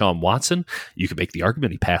on Deshaun Watson. You could make the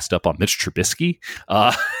argument he passed up on Mitch Trubisky.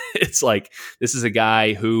 It's like this is a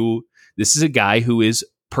guy who is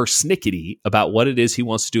persnickety about what it is he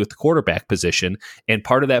wants to do at the quarterback position. And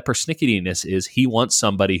part of that persnicketiness is he wants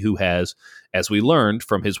somebody who has, as we learned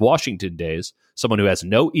from his Washington days, someone who has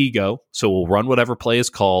no ego, so will run whatever play is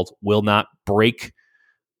called, will not break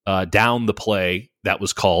down the play that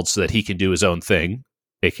was called so that he can do his own thing,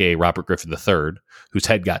 aka Robert Griffin III, whose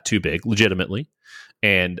head got too big, legitimately,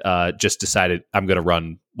 and just decided I'm going to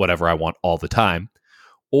run whatever I want all the time.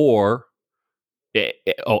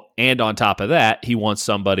 And on top of that, he wants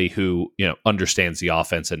somebody who understands the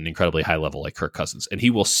offense at an incredibly high level like Kirk Cousins, and he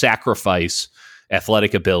will sacrifice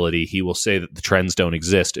athletic ability. He will say that the trends don't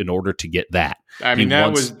exist in order to get that. I mean,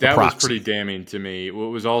 that was pretty damning to me.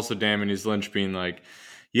 What was also damning is Lynch being like,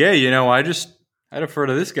 I defer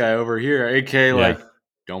to this guy over here, AK,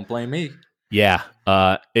 don't blame me. Yeah.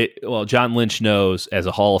 John Lynch knows as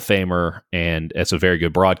a Hall of Famer and as a very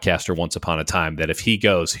good broadcaster once upon a time that if he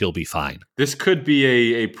goes, he'll be fine. This could be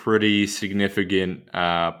a pretty significant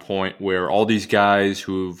point where all these guys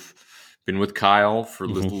who've been with Kyle for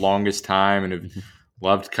the longest time and have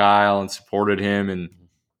loved Kyle and supported him. And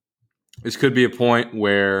this could be a point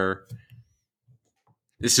where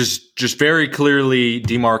this is just very clearly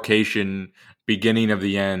demarcation, beginning of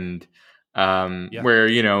the end, where,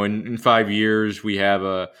 in 5 years we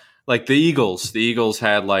have like the Eagles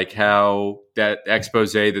had like how that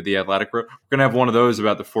expose that the Athletic wrote. We're going to have one of those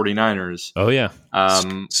about the 49ers. Oh yeah.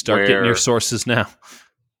 Start getting your sources now.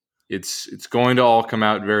 It's going to all come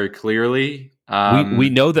out very clearly. We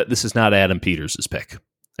know that this is not Adam Peters' pick.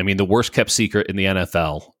 I mean, the worst kept secret in the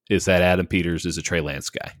NFL is that Adam Peters is a Trey Lance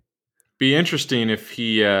guy. Be interesting if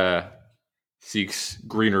he seeks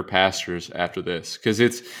greener pastures after this, because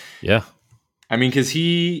he's been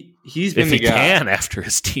if the he guy. Can after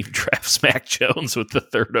his team drafts Mac Jones with the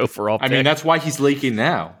 3rd overall pick. I mean, that's why he's leaking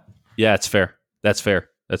now. Yeah, it's fair. That's fair.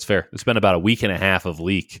 It's been about a week and a half of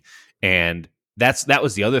leak, and that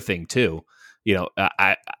was the other thing too.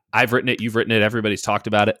 I've written it, you've written it, everybody's talked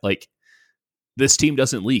about it. Like, this team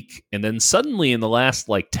doesn't leak, and then suddenly in the last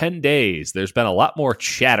 10 days, there's been a lot more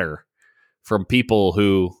chatter from people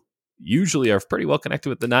who usually are pretty well connected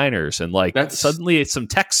with the Niners, and suddenly some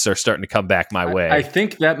texts are starting to come back my way. I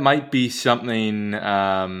think that might be something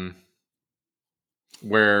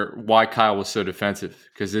why Kyle was so defensive,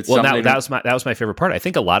 because it's something that was my favorite part. I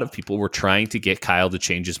think a lot of people were trying to get Kyle to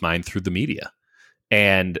change his mind through the media,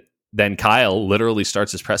 and then Kyle literally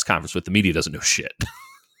starts his press conference with the media doesn't know shit.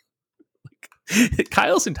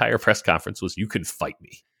 Kyle's entire press conference was, "You can fight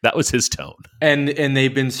me." That was his tone. And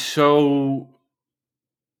they've been so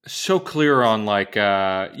clear on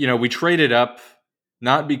we traded up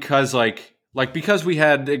not because because we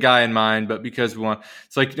had a guy in mind, but because we want.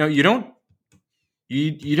 It's like, no, you don't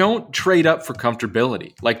trade up for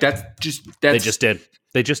comfortability. They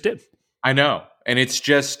just did. I know, and it's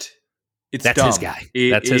dumb. His guy.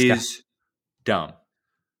 That's his guy. Dumb.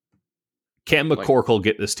 Can McCorkle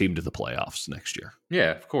get this team to the playoffs next year?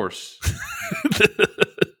 Yeah, of course.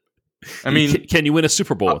 I mean, can you win a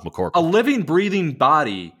Super Bowl with McCorkle? A living, breathing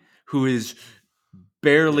body who is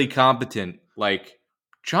barely competent, like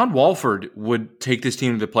John Walford, would take this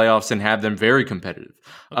team to the playoffs and have them very competitive.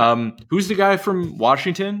 Who's the guy from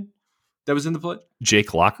Washington that was in the play?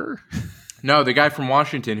 Jake Locker? No, the guy from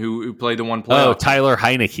Washington who played the one playoff. Oh, Tyler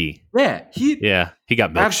Heineke. Yeah, he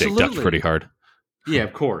got milkshaked up pretty hard. Yeah,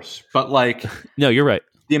 of course. But no, you're right.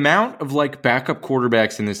 The amount of backup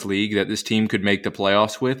quarterbacks in this league that this team could make the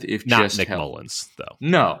playoffs with, if not just Nick helped. Mullins, though.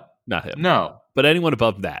 No, not him. No, but anyone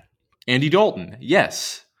above that. Andy Dalton,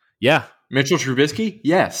 yes. Yeah. Mitchell Trubisky,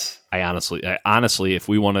 yes. I honestly, if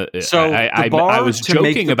we want to, so I was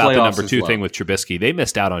joking about the number 2 thing with Trubisky. They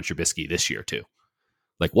missed out on Trubisky this year too.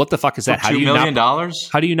 What the fuck is that? $2 million?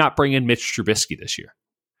 How do you not bring in Mitch Trubisky this year?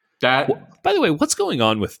 By the way, what's going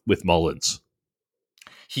on with Mullins?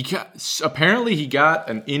 Apparently he got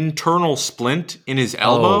an internal splint in his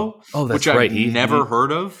elbow, that's which right. I've never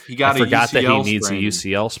heard of. He got forgot UCL that he needs sprain. a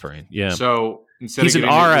UCL sprain. Yeah. So instead he's of an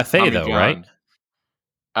RFA though, right?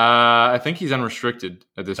 I think he's unrestricted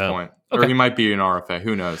at this point, or he might be an RFA.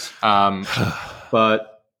 Who knows?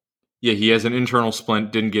 But yeah, he has an internal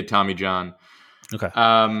splint. Didn't get Tommy John. Okay.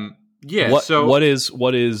 Yeah. How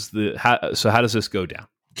does this go down?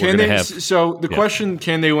 The question,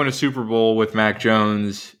 can they win a Super Bowl with Mac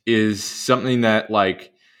Jones, is something that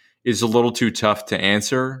is a little too tough to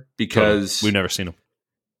answer, because we've never seen him.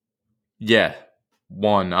 Yeah.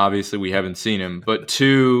 1, obviously we haven't seen him, but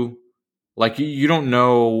 2, you don't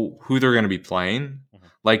know who they're going to be playing.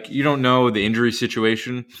 You don't know the injury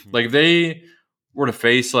situation. If they were to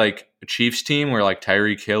face a Chiefs team where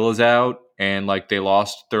Tyreek Hill is out and they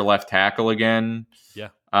lost their left tackle again.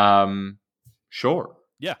 Yeah. Sure.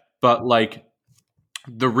 Yeah. But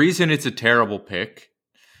the reason it's a terrible pick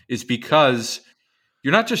is because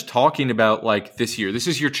you're not just talking about this year. This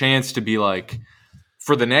is your chance to be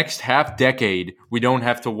for the next half decade, we don't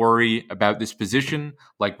have to worry about this position.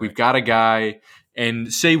 We've got a guy,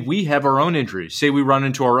 and say we have our own injuries, say we run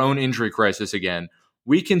into our own injury crisis again,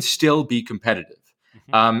 we can still be competitive.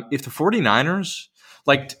 If the 49ers,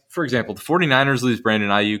 for example, the 49ers lose Brandon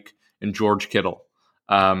Ayuk and George Kittle,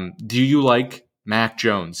 do you like Mac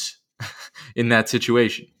Jones in that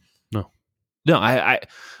situation? No, I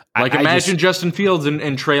imagine Justin Fields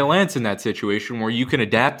and Trey Lance in that situation where you can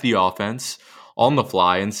adapt the offense on the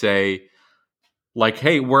fly and say,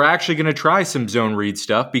 hey, we're actually going to try some zone read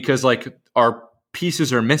stuff because our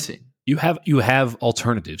pieces are missing. You have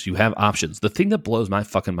alternatives. You have options. The thing that blows my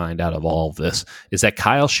fucking mind out of all of this is that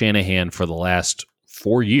Kyle Shanahan, for the last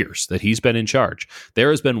 4 years that he's been in charge, there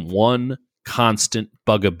has been one constant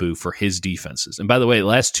bugaboo for his defenses. And by the way, the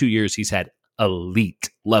last 2 years, he's had elite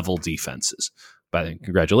level defenses.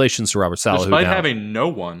 Congratulations to Robert Saleh. Despite having no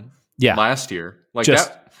one. last year. Like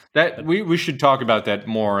Just that we should talk about that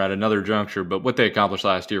more at another juncture, but what they accomplished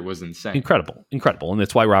last year was insane. Incredible. And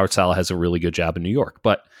that's why Robert Saleh has a really good job in New York.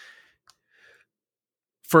 But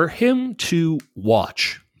for him to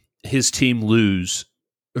watch his team lose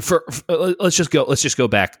let's just go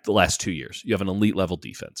back the last 2 years. You have an elite level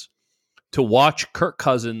defense. To watch Kirk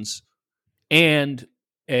Cousins and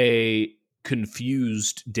a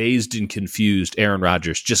dazed and confused Aaron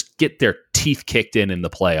Rodgers just get their teeth kicked in the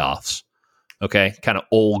playoffs. Okay, kind of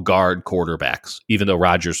old guard quarterbacks, even though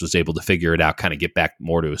Rodgers was able to figure it out, kind of get back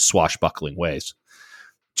more to his swashbuckling ways.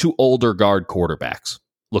 Two older guard quarterbacks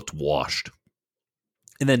looked washed.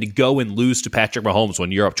 And then to go and lose to Patrick Mahomes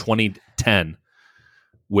when you're up 20-10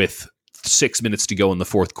 with 6 minutes to go in the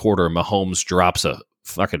fourth quarter, and Mahomes drops a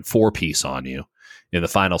fucking 4-piece on you in the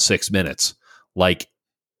final 6 minutes. Like,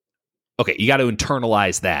 okay, you got to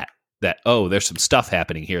internalize that, oh, there's some stuff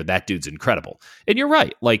happening here. That dude's incredible. And you're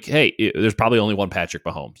right. Like, hey, there's probably only one Patrick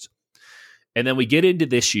Mahomes. And then we get into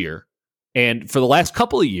this year, and for the last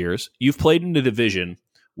couple of years, you've played in a division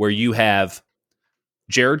where you have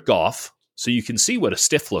Jared Goff, so you can see what a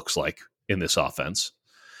stiff looks like in this offense.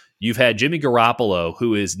 You've had Jimmy Garoppolo,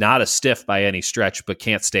 who is not a stiff by any stretch, but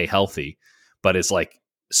can't stay healthy, but is like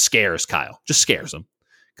scares Kyle, just scares him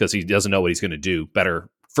because he doesn't know what he's going to do. Better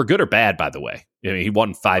for good or bad, by the way. I mean, he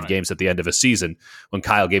won 5 games at the end of a season when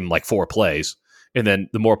Kyle gave him like 4 plays. And then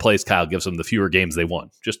the more plays Kyle gives them, the fewer games they won.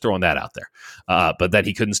 Just throwing that out there. But then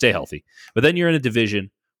he couldn't stay healthy. But then you're in a division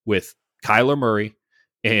with Kyler Murray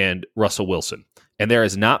and Russell Wilson. And there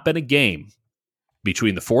has not been a game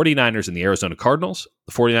between the 49ers and the Arizona Cardinals,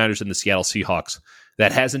 the 49ers and the Seattle Seahawks,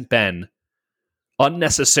 that hasn't been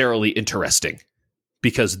unnecessarily interesting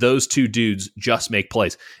because those two dudes just make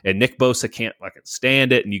plays. And Nick Bosa can't fucking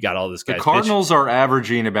stand it, and you got all this guys. The Cardinals are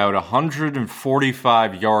averaging about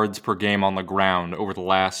 145 yards per game on the ground over the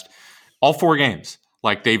last all 4 games.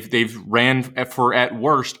 Like they've ran for at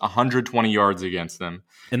worst 120 yards against them.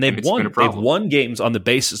 And they've won games on the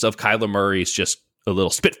basis of Kyler Murray's just a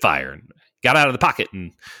little spitfire and got out of the pocket.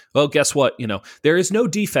 And, well, guess what? You know, there is no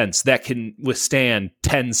defense that can withstand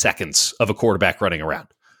 10 seconds of a quarterback running around.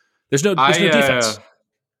 There's no defense.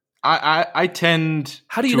 I tend.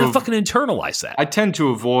 How do you not fucking internalize that? I tend to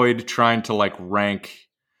avoid trying to like rank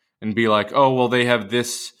and be like, oh, well, they have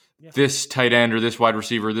this tight end or this wide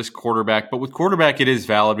receiver, this quarterback. But with quarterback, it is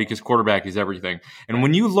valid because quarterback is everything. And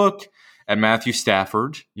when you look at Matthew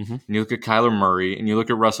Stafford, and you look at Kyler Murray, and you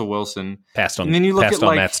look at Russell Wilson, and then you look at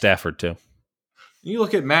Matt Stafford too. You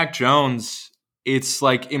look at Mac Jones, it's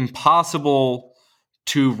like impossible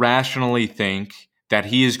to rationally think that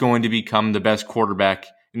he is going to become the best quarterback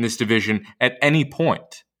in this division at any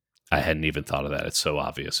point. I hadn't even thought of that. It's so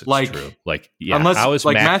obvious. It's like, true. Like, yeah, unless, how is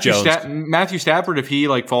like Matthew Stafford, if he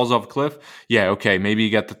like falls off a cliff, yeah, okay, maybe you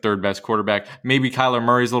got the third best quarterback. Maybe Kyler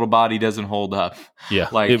Murray's little body doesn't hold up. Yeah,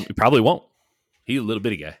 like it probably won't. He's a little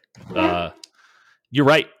bitty guy. You're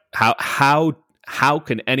right. How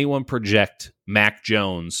can anyone project Mac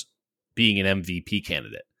Jones being an MVP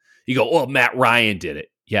candidate? You go, oh, Matt Ryan did it.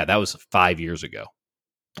 Yeah, that was 5 years ago.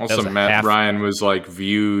 Also, Matt Ryan was like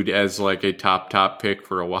viewed as like a top pick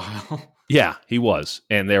for a while. Yeah, he was.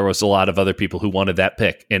 And there was a lot of other people who wanted that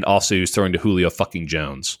pick. And also he was throwing to Julio fucking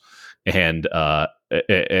Jones and Mohamed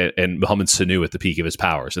Sanu at the peak of his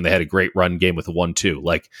powers. And they had a great run game with a 1-2.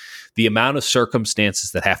 Like the amount of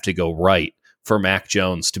circumstances that have to go right for Mac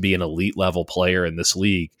Jones to be an elite level player in this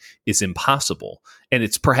league is impossible. And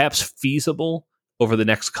it's perhaps feasible over the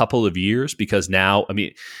next couple of years because now, I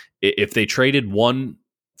mean, if they traded one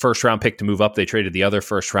first-round pick to move up, they traded the other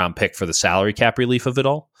first-round pick for the salary cap relief of it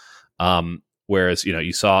all. Whereas, you know,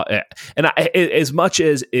 you saw, and as much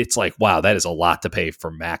as it's like, wow, that is a lot to pay for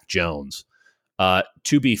Mac Jones.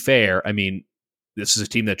 To be fair, I mean, this is a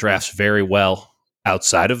team that drafts very well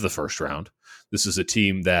outside of the first round. This is a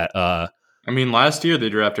team that, I mean, last year they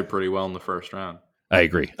drafted pretty well in the first round. I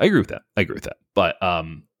agree with that. But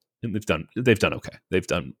they've done okay.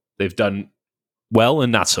 They've done well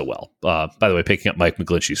and not so well. By the way, picking up Mike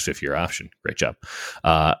McGlinchey's 5th-year option, great job.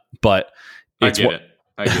 But I get it.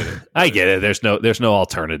 I get it. There's no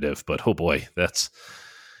alternative. But oh boy,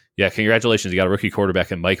 congratulations! You got a rookie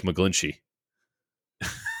quarterback in Mike McGlinchey,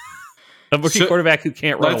 a rookie quarterback who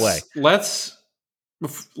can't run away.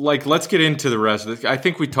 Let's get into the rest of this. I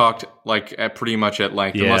think we talked pretty much at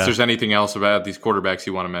length. Yeah. Unless there's anything else about these quarterbacks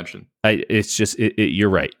you want to mention. It's just you're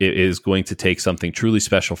right. It is going to take something truly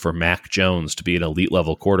special for Mac Jones to be an elite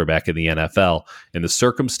level quarterback in the NFL, and the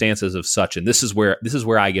circumstances of such. And this is where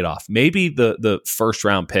I get off. Maybe the first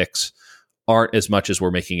round picks aren't as much as we're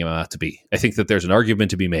making them out to be. I think that there's an argument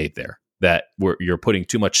to be made there. that you're putting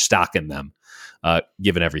too much stock in them,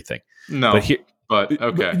 given everything. No, but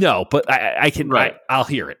okay. But I can. Right. I'll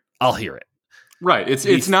hear it. Right.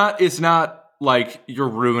 It's not like you're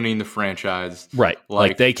ruining the franchise. Right.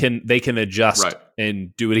 Like they can adjust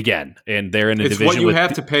and do it again. And they're in a division. It's what you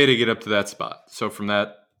have to pay to get up to that spot. So from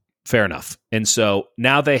that. Fair enough. And so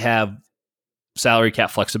now they have salary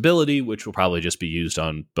cap flexibility, which will probably just be used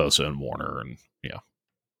on Bosa and Warner, and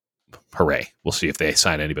hooray. We'll see if they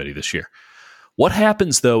sign anybody this year. What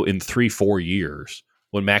happens though in 3-4 years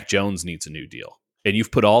when Mac Jones needs a new deal and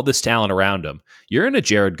you've put all this talent around him? You're in a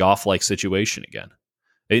Jared Goff-like situation again.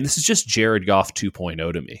 I mean, this is just Jared Goff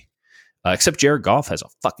 2.0 to me, except Jared Goff has a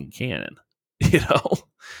fucking cannon.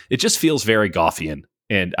 It just feels very Goffian,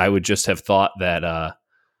 and I would just have thought that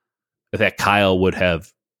that Kyle would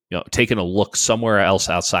have taken a look somewhere else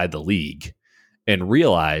outside the league and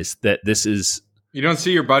realized that this is. You don't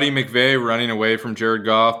see your buddy McVay running away from Jared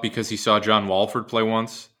Goff because he saw John Walford play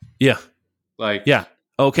once? Yeah. Yeah.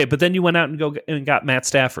 Okay, but then you went out and got Matt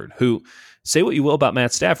Stafford, who, say what you will about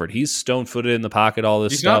Matt Stafford, he's stone-footed in the pocket, all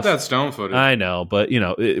this stuff. He's not that stone-footed. I know, but,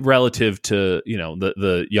 relative to,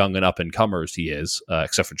 the young and up-and-comers he is,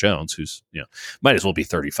 except for Jones, who's, might as well be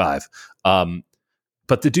 35. But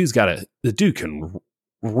the dude can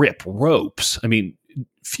rip ropes. I mean,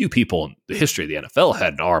 few people in the history of the NFL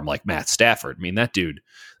had an arm like Matt Stafford. I mean, that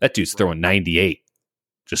dude's throwing 98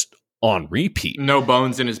 just on repeat. No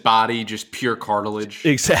bones in his body, just pure cartilage.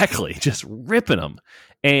 Exactly. Just ripping them.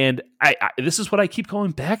 And I this is what I keep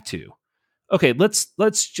going back to. Okay, let's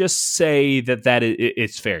just say that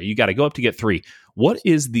it's fair. You got to go up to get 3. What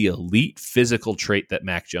is the elite physical trait that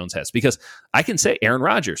Mac Jones has? Because I can say Aaron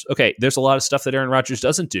Rodgers. Okay, there's a lot of stuff that Aaron Rodgers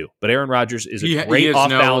doesn't do, but Aaron Rodgers is a great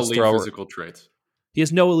off-balance thrower. Physical traits. He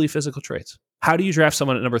has no elite physical traits. How do you draft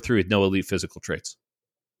someone at number 3 with no elite physical traits?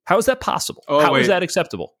 How is that possible? How is that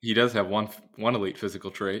acceptable? He does have one elite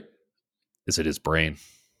physical trait. Is it his brain?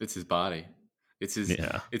 It's his body. It's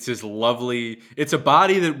his lovely. It's a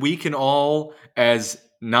body that we can all, as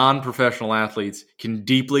non-professional athletes, can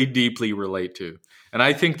deeply, deeply relate to. And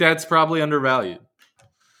I think that's probably undervalued.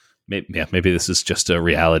 Maybe this is just a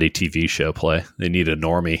reality TV show play. They need a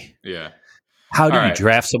normie. Yeah. How do you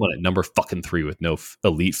draft someone at number fucking 3 with no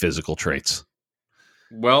elite physical traits?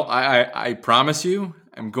 Well, I promise you,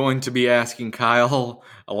 I'm going to be asking Kyle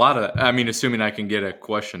a lot of that. I mean, assuming I can get a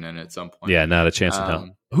question in at some point. Yeah, not a chance in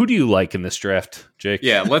hell. Who do you like in this draft, Jake?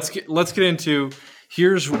 Yeah, let's get into.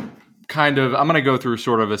 Here's kind of. I'm going to go through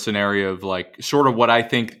sort of a scenario of sort of what I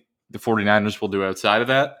think the 49ers will do outside of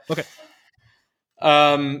that. Okay.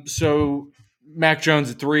 So Mac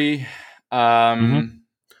Jones at 3.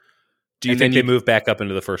 Do you think they move back up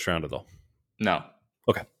into the first round at all? No.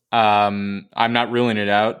 Okay. I'm not ruling it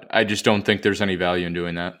out. I just don't think there's any value in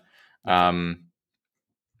doing that.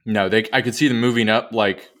 No, I could see them moving up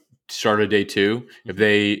start of day 2. If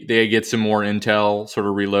they get some more intel, sort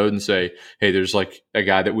of reload and say, hey, there's a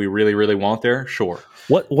guy that we really, really want there. Sure.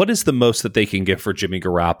 What is the most that they can get for Jimmy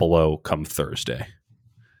Garoppolo come Thursday?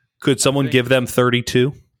 Could someone give them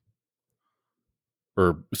 32?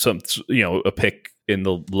 Or a pick in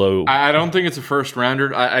the low? I don't think it's a first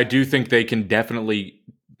rounder. I do think they can definitely.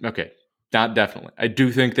 Okay, not definitely. I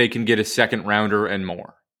do think they can get a second rounder and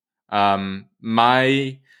more.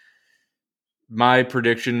 My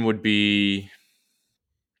prediction would be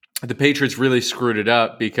the Patriots really screwed it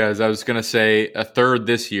up because I was going to say a third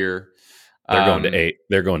this year. They're going to 8.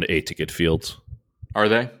 They're going to 8 to get Fields. Are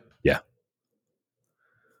they? Yeah.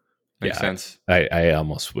 Makes sense. I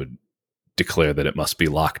almost would declare that it must be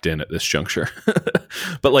locked in at this juncture.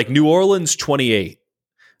 But New Orleans 28.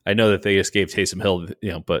 I know that they just gave Taysom Hill,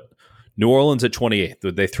 but New Orleans at 28.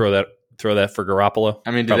 Would they throw that for Garoppolo? I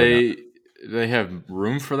mean, do they have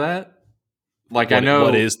room for that? I know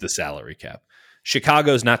what is the salary cap.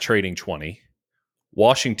 Chicago's not trading 20.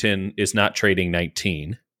 Washington is not trading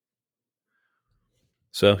 19.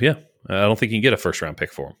 So yeah, I don't think you can get a first round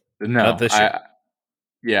pick for him. No, not this year.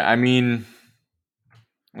 Yeah, I mean,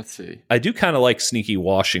 let's see. I do kind of like sneaky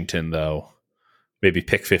Washington though. Maybe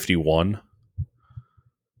pick 51.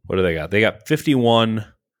 What do they got? They got 51,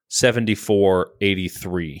 74,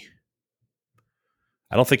 83.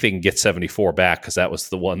 I don't think they can get 74 back because that was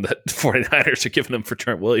the one that the 49ers are giving them for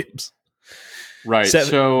Trent Williams. Right.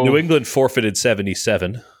 So New England forfeited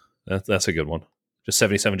 77. That's a good one. Just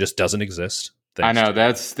 77 just doesn't exist. I know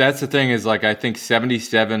that's the thing is I think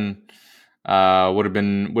 77 would have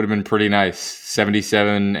been pretty nice.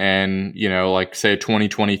 77 and say a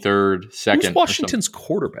 23rd second. Who's Washington's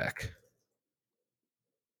quarterback?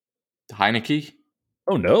 Heineke?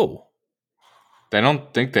 Oh no. They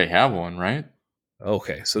don't think they have one, right?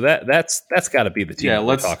 Okay, so that's got to be the team that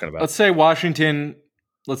we're talking about. Let's say Washington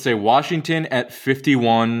at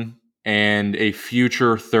 51 and a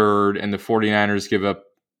future third, and the 49ers give up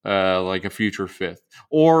like a future fifth.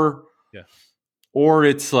 Or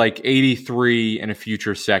it's like 83 and a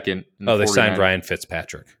future second. They signed Ryan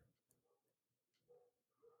Fitzpatrick.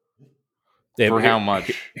 For how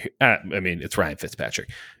much? I mean, it's Ryan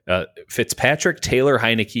Fitzpatrick. Fitzpatrick, Taylor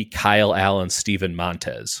Heineke, Kyle Allen, Steven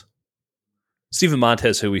Montez. Steven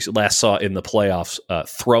Montez, who we last saw in the playoffs,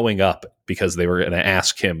 throwing up because they were going to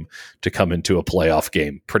ask him to come into a playoff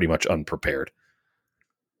game pretty much unprepared.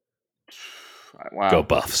 Wow. Go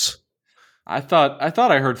Buffs. I thought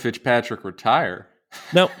I heard Fitzpatrick retire.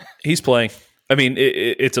 No, he's playing. I mean,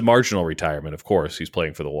 it's a marginal retirement, of course. He's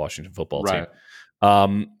playing for the Washington football team.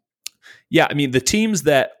 Yeah, I mean, the teams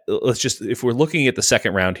that, if we're looking at the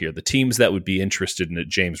second round here, the teams that would be interested in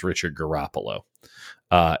James Richard Garoppolo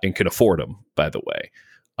and can afford him, by the way,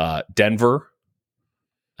 Denver,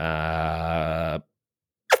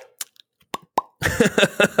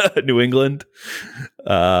 New England,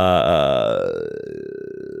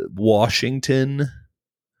 Washington,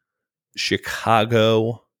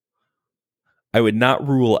 Chicago. I would not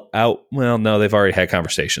rule out. Well, no, they've already had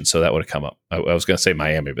conversations, so that would have come up. I was going to say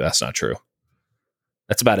Miami, but that's not true.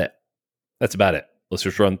 That's about it. Let's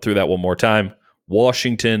just run through that one more time.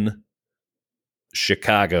 Washington,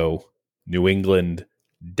 Chicago, New England,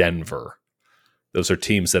 Denver. Those are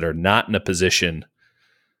teams that are not in a position,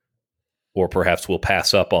 or perhaps will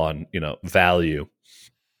pass up on, value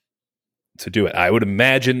to do it. I would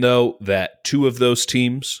imagine, though, that two of those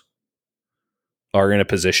teams are in a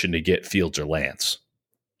position to get Fields or Lance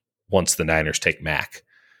once the Niners take Mac.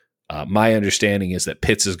 My understanding is that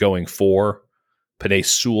Pitts is going 4, Penei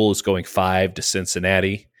Sewell is going 5 to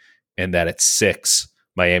Cincinnati, and that at 6,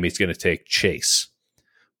 Miami's going to take Chase,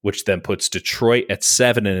 which then puts Detroit at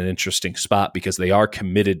 7 in an interesting spot because they are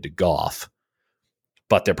committed to Goff,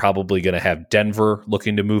 but they're probably going to have Denver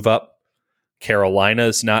looking to move up.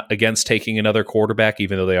 Carolina's not against taking another quarterback,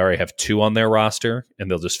 even though they already have 2 on their roster,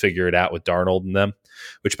 and they'll just figure it out with Darnold and them.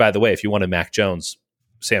 Which, by the way, if you wanted Mac Jones,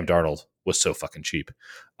 Sam Darnold was so fucking cheap.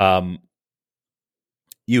 You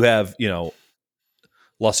have,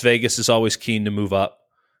 Las Vegas is always keen to move up.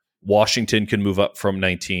 Washington can move up from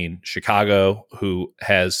 19. Chicago, who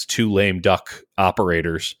has 2 lame duck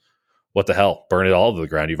operators, what the hell? Burn it all to the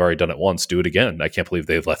ground. You've already done it once. Do it again. I can't believe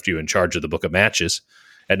they've left you in charge of the book of matches.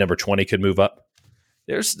 At number 20 could move up.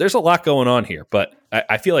 There's a lot going on here, but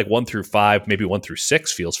I feel like 1 through 5, maybe 1 through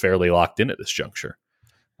 6 feels fairly locked in at this juncture.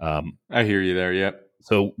 I hear you there. Yep.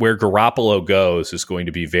 So where Garoppolo goes is going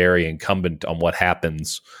to be very incumbent on what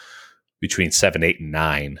happens between 7, 8, and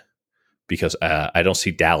 9, because I don't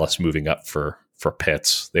see Dallas moving up for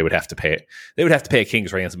Pitts. They would have to pay a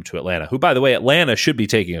king's ransom to Atlanta, who, by the way, Atlanta should be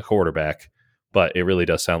taking a quarterback, but it really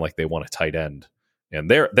does sound like they want a tight end. And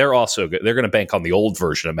they're also good. They're going to bank on the old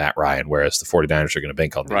version of Matt Ryan, whereas the 49ers are going to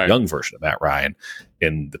bank on the young version of Matt Ryan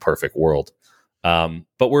in the perfect world.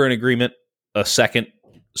 But we're in agreement. A second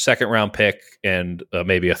round pick and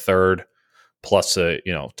maybe a third, plus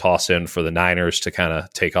toss in for the Niners to kind of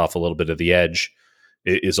take off a little bit of the edge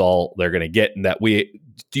is all they're going to get. And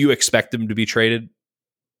do you expect them to be traded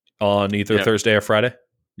on either Thursday or Friday?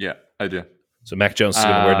 Yeah, I do. So Mac Jones is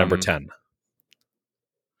going to wear number 10.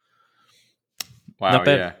 Wow, not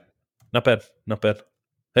bad. Yeah. Not bad.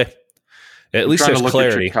 Hey, at least there's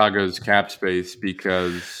clarity. At Chicago's cap space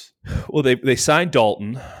because they signed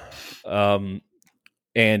Dalton, and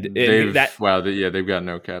they've got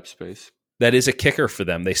no cap space. That is a kicker for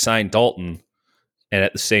them. They signed Dalton, and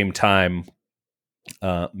at the same time,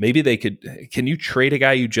 maybe they could. Can you trade a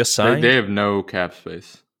guy you just signed? They have no cap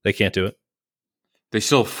space. They can't do it. They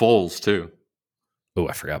still have Foles too. Oh,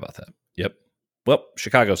 I forgot about that. Yep. Well,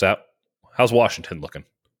 Chicago's out. How's Washington looking?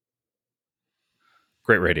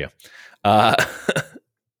 Great radio. Let's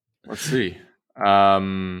see.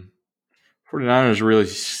 49ers really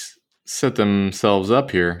set themselves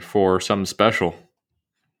up here for something special.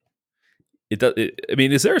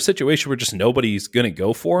 Is there a situation where just nobody's going to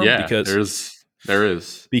go for him? Yeah, because there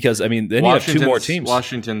is. Because then you have 2 more teams.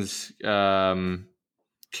 Washington's can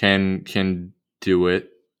do it.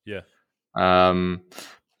 Yeah.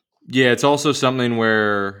 It's also something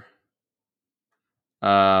where,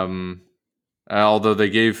 although they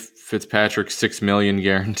gave Fitzpatrick $6 million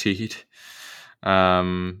guaranteed,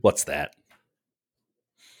 what's that?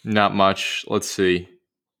 Not much. Let's see.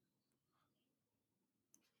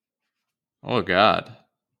 Oh God.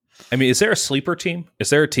 I mean, is there a sleeper team? Is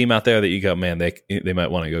there a team out there that you go, man, they might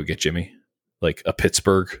want to go get Jimmy, like a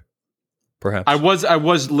Pittsburgh, perhaps? I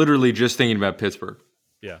was literally just thinking about Pittsburgh.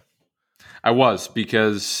 Yeah. I was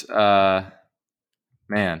because,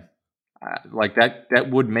 man, like that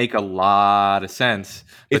would make a lot of sense.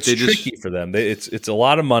 But It's tricky for them. It's a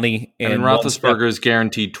lot of money, and and Roethlisberger is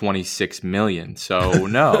guaranteed $26 million. So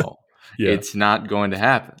no, yeah. It's not going to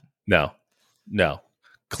happen. No.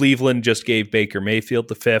 Cleveland just gave Baker Mayfield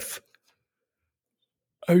the 5th.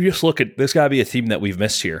 I just look at, there's got to be a team that we've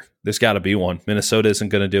missed here. There's got to be one. Minnesota isn't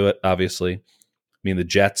going to do it, obviously. I mean, the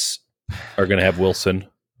Jets are going to have Wilson.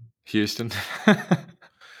 Houston.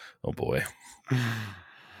 Oh, boy.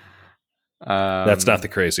 That's not the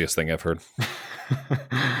craziest thing I've heard.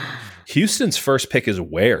 Houston's first pick is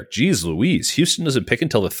where? Jeez Louise. Houston doesn't pick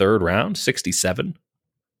until the 3rd round, 67.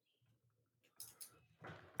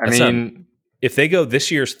 If they go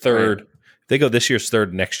this year's 3rd, right. They go this year's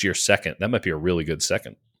 3rd, next year's 2nd. That might be a really good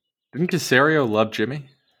 2nd. Didn't Caserio love Jimmy?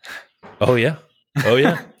 Oh, yeah.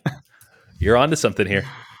 You're onto something here.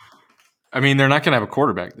 I mean, they're not going to have a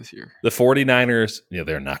quarterback this year. The 49ers,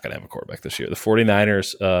 they're not going to have a quarterback this year. The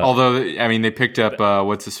 49ers. Although, I mean, they picked up,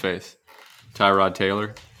 what's his face? Tyrod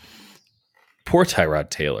Taylor. Poor Tyrod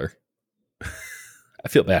Taylor. I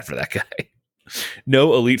feel bad for that guy.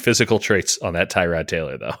 No elite physical traits on that Tyrod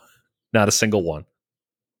Taylor, though. Not a single one.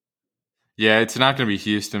 Yeah, it's not going to be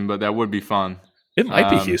Houston, but that would be fun. It might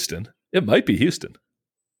be Houston.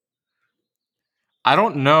 I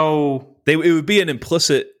don't know. It would be an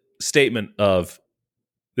implicit statement of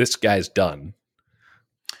this guy's done.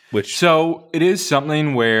 So it is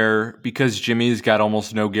something where, because Jimmy's got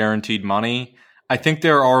almost no guaranteed money, I think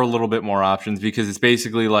there are a little bit more options, because it's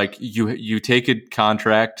basically like you take a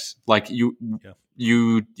contract, like you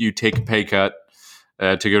take a pay cut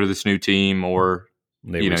to go to this new team, or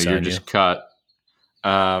you're just cut.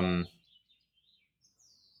 It's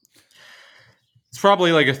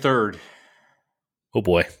probably like a 3rd. Oh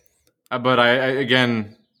boy! But I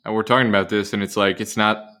again, we're talking about this, and it's like it's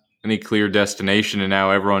not any clear destination, and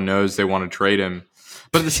now everyone knows they want to trade him.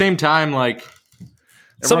 But at the same time, like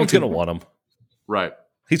someone's going to want him, right?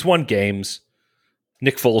 He's won games.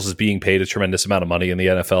 Nick Foles is being paid a tremendous amount of money in the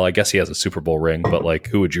NFL. I guess he has a Super Bowl ring, but like,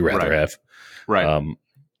 who would you rather have? Right.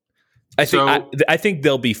 I think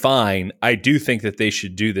they'll be fine. I do think that they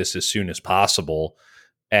should do this as soon as possible,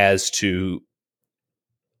 as to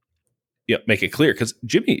make it clear, because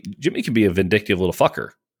Jimmy can be a vindictive little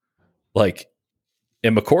fucker. Like,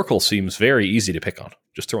 and McCorkle seems very easy to pick on.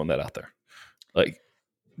 Just throwing that out there. Like,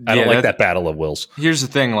 I don't like that battle of wills. Here's the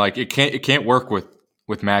thing: like, it can't work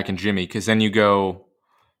with Mac and Jimmy, because then you go,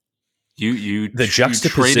 the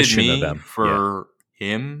juxtaposition traded me of them for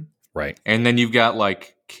him, right? And then you've got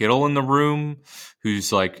like Kittle in the room,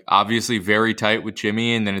 who's like obviously very tight with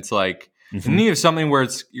Jimmy, and then it's like, and then you have something where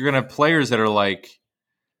you're gonna have players that are like,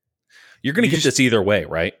 you're going to get this either way,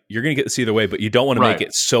 right? You're going to get this either way, but you don't want to make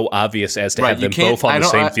it so obvious as to have them both on the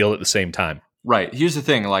same field at the same time. Right. Here's the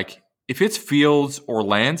thing: like, if it's Fields or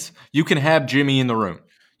Lance, you can have Jimmy in the room.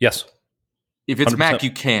 Yes. If it's 100%. Mac,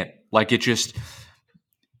 you can't. Like, it's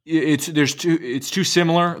too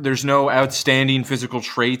similar. There's no outstanding physical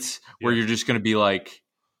traits where you're just going to be like,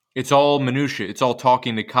 it's all minutia. It's all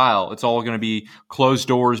talking to Kyle. It's all going to be closed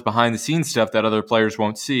doors, behind the scenes stuff that other players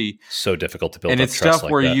won't see. So difficult to build. And it's stuff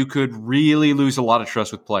where you could really lose a lot of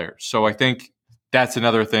trust with players. So I think that's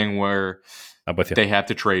another thing where they have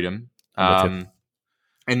to trade him.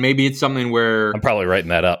 And maybe it's something where I'm probably writing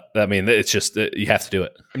that up. I mean, it's just you have to do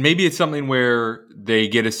it. And maybe it's something where they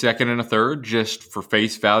get a 2nd and a 3rd just for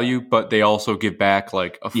face value, but they also give back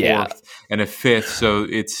like a 4th and a 5th. So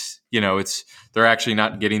it's they're actually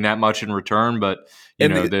not getting that much in return. But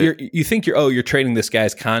you think you're trading this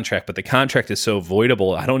guy's contract, but the contract is so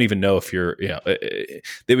voidable. I don't even know if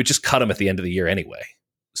they would just cut him at the end of the year anyway.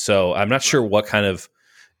 So I'm not sure what kind of,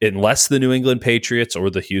 unless the New England Patriots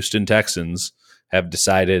or the Houston Texans have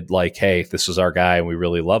decided, like, hey, this is our guy and we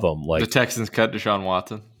really love him. Like, the Texans cut Deshaun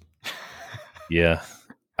Watson. Yeah.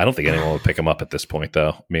 I don't think anyone would pick him up at this point, though.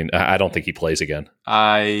 I mean, I don't think he plays again. I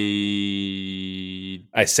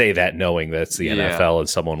say that knowing that it's the NFL and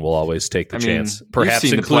someone will always take the chance. Perhaps you've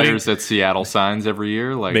seen the players that Seattle signs every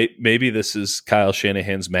year. Like, maybe this is Kyle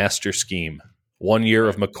Shanahan's master scheme. 1 year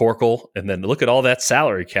of McCorkle, and then look at all that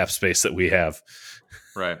salary cap space that we have.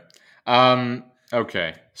 Right.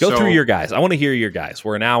 Okay. Go through your guys. I want to hear your guys.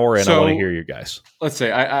 We're an hour, and I want to hear your guys. Let's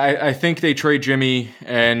say I think they trade Jimmy,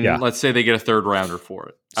 and let's say they get a 3rd rounder for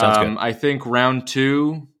it. Sounds good. I think round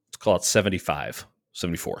 2. Let's call it 75,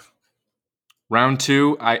 74. Round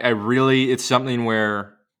 2, I really, it's something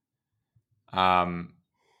where,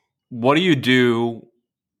 what do you do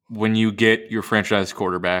when you get your franchise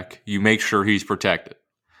quarterback? You make sure he's protected.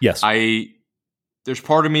 Yes. there's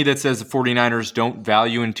part of me that says the 49ers don't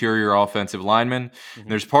value interior offensive linemen. Mm-hmm.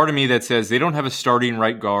 And there's part of me that says they don't have a starting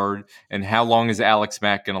right guard. And how long is Alex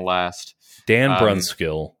Mack going to last? Dan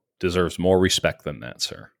Brunskill deserves more respect than that,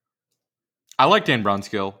 sir. I like Dan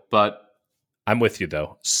Brunskill, but I'm with you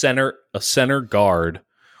though. A center guard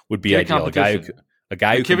would be ideal. A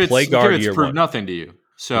guy who can play guard year proved one. Nothing to you.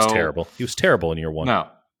 So He was terrible. He was terrible in year one. No.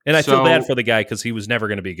 And I feel bad for the guy because he was never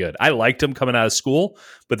going to be good. I liked him coming out of school,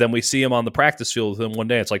 but then we see him on the practice field with him one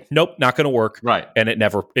day. It's like, nope, not going to work. Right. And it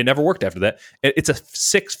never worked after that. It's a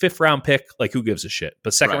fifth round pick. Like, who gives a shit?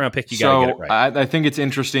 But second round pick, you got to get it right. I think it's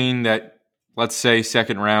interesting that, let's say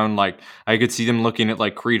second round, like I could see them looking at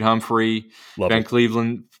like Creed Humphrey, Ben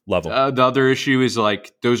Cleveland. Love him. The other issue is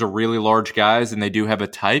like those are really large guys and they do have a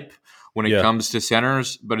type when it comes to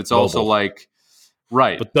centers, but it's also like,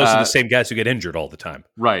 right. But those are the same guys who get injured all the time.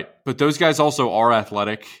 Right. But those guys also are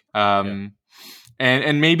athletic. And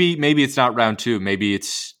maybe it's not round 2. Maybe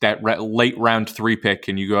it's that late round 3 pick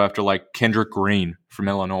and you go after like Kendrick Green from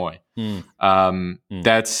Illinois.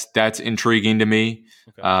 That's intriguing to me.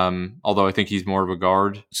 Okay. Although I think he's more of a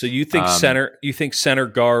guard. So you think center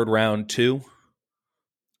guard round 2?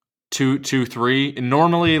 2, 3. And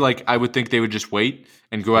normally, like I would think they would just wait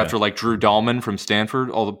and go after like Drew Dahlman from Stanford.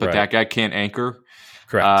 But that guy can't anchor.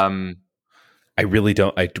 Correct. I really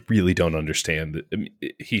don't understand. I mean,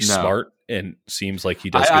 he's smart and seems like he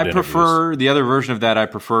does. I prefer the other version of that. I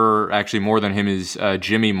prefer actually more than him is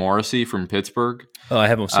Jimmy Morrissey from Pittsburgh. Oh, I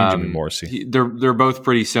haven't seen Jimmy Morrissey. They're both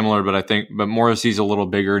pretty similar, but Morrissey's a little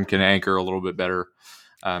bigger and can anchor a little bit better.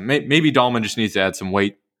 Maybe Dahlman just needs to add some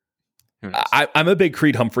weight. I'm a big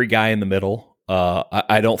Creed Humphrey guy in the middle.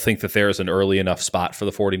 I don't think that there is an early enough spot for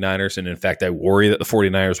the 49ers. And in fact, I worry that the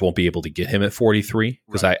 49ers won't be able to get him at 43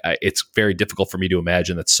 because it's very difficult for me to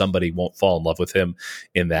imagine that somebody won't fall in love with him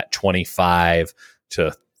in that 25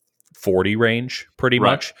 to 40 range pretty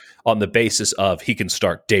much on the basis of he can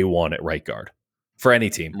start day one at right guard for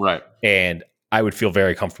any team. Right. And I would feel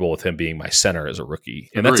very comfortable with him being my center as a rookie.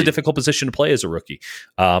 And that's a difficult position to play as a rookie.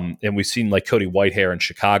 And we've seen like Cody Whitehair in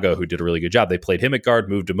Chicago, who did a really good job. They played him at guard,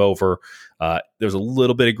 moved him over. There's a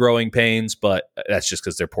little bit of growing pains, but that's just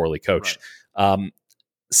because they're poorly coached. Right.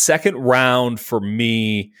 Second round for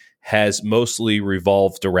me has mostly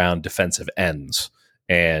revolved around defensive ends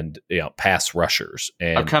and pass rushers.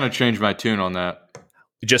 And I've kind of changed my tune on that.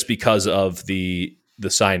 Just because of the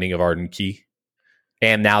signing of Arden Key.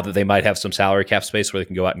 And now that they might have some salary cap space where they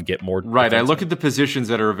can go out and get more. Right. I look at the positions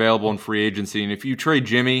that are available in free agency. And if you trade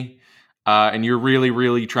Jimmy and you're really,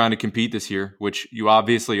 really trying to compete this year, which you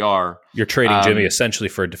obviously are. You're trading Jimmy essentially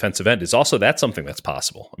for a defensive end. That's something that's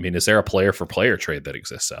possible. I mean, is there a player for player trade that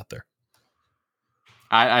exists out there?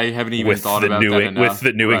 I haven't even thought about that enough. With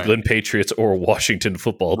the New England Patriots or Washington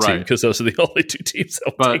football team, because those are the only two teams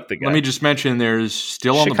that will take the guy. Let me just mention there's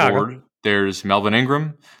still on the board. There's Melvin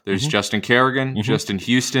Ingram. There's Justin Kerrigan, Justin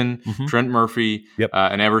Houston, Trent Murphy,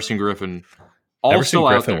 and Everson Griffin. Everson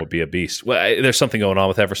Griffin would be a beast. Well, there's something going on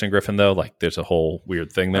with Everson Griffin, though. Like, there's a whole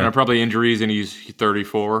weird thing there. And probably injuries, and he's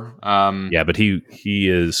 34. Yeah, but he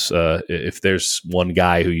is. If there's one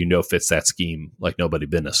guy who fits that scheme like nobody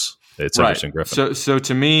business, it's Everson Griffin. So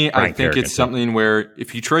to me, I think it's something where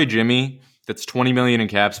if you trade Jimmy, that's $20 million in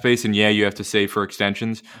cap space, and you have to save for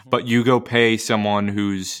extensions, but you go pay someone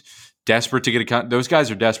who's desperate to get those guys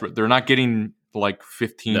are desperate. They're not getting like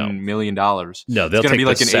 $15 million. No, they'll take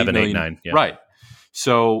like an 7, 8, 9. Yeah. Right.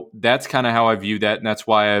 So that's kind of how I view that. And that's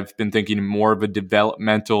why I've been thinking more of a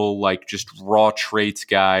developmental, like just raw traits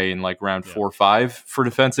guy in like round 4 or 5 for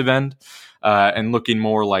defensive end. And looking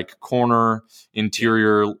more like corner,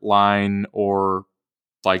 interior line, or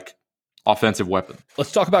like offensive weapon.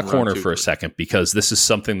 Let's talk about corner for a second, because this is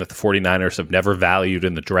something that the 49ers have never valued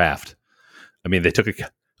in the draft. I mean, they took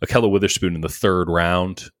Ahkello Witherspoon in the 3rd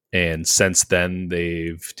round, and since then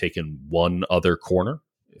they've taken one other corner,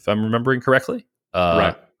 if I'm remembering correctly.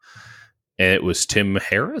 Right. And it was Tim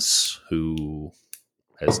Harris, who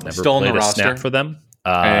has never played a snap for them.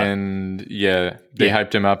 And they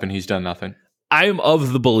hyped him up and he's done nothing. I'm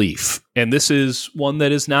of the belief, and this is one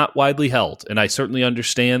that is not widely held, and I certainly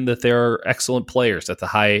understand that there are excellent players at the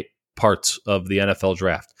high parts of the NFL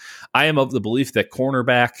draft. I am of the belief that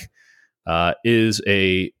cornerback is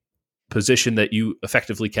a position that you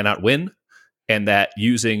effectively cannot win, and that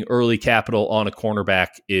using early capital on a cornerback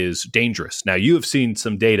is dangerous. Now, you have seen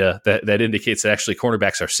some data that indicates that actually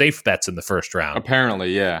cornerbacks are safe bets in the 1st round.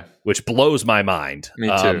 Apparently, yeah. Which blows my mind. Me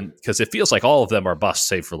too. Because it feels like all of them are busts,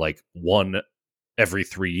 save for like one every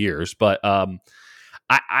 3 years. But I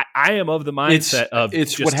am of the mindset of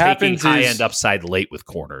just what taking high-end upside late with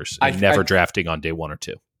corners and never drafting on day 1 or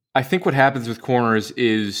 2. I think what happens with corners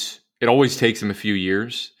is it always takes him a few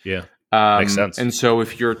years. Yeah, makes sense. And so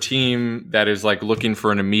if you're a team that is like looking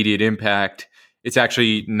for an immediate impact, it's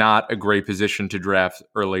actually not a great position to draft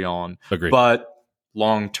early on. Agreed. But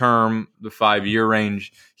long term, the 5-year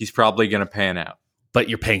range, he's probably going to pan out. But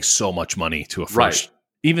you're paying so much money to a first,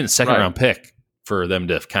 even a second round pick for them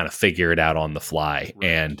to kind of figure it out on the fly. Right.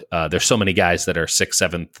 And there's so many guys that are 6th,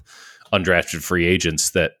 7th undrafted free agents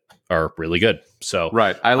that are really good. So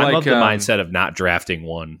I love the mindset of not drafting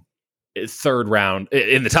one. 3rd round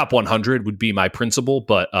in the top 100 would be my principle,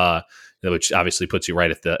 but which obviously puts you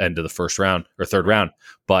right at the end of the 1st round or 3rd round.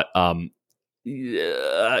 But I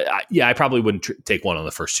probably wouldn't take one on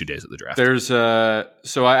the first 2 days of the draft. There's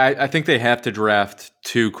so I think they have to draft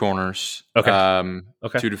 2 corners, 2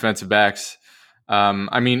 defensive backs.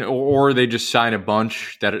 I mean, or they just sign a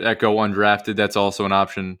bunch that go undrafted. That's also an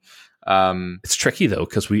option. It's tricky though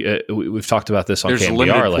because we've talked about this on there's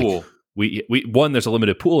KMBR. A limited pool. One, there's a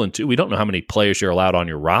limited pool, and 2, we don't know how many players you're allowed on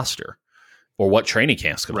your roster or what training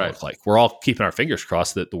camp's going to look like. We're all keeping our fingers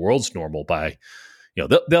crossed that the world's normal by,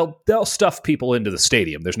 they'll stuff people into the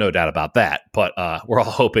stadium. There's no doubt about that. But we're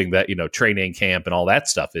all hoping that training camp and all that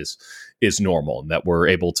stuff is normal and that we're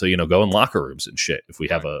able to go in locker rooms and shit if we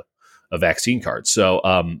have a vaccine card. So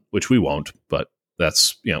which we won't, but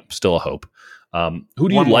that's still a hope. Who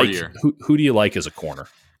do you like? Who do you like as a corner?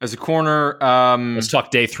 As a corner, let's talk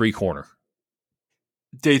day 3 corner.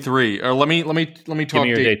 Day 3, or let me talk. Give me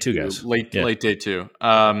your day 2, guys. Late day 2.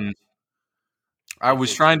 I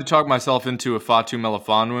was trying to talk myself into a Fatu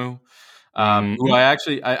Melifonwu, who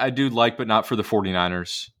I do like, but not for the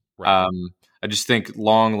 49ers. Right. I just think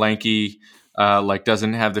long, lanky,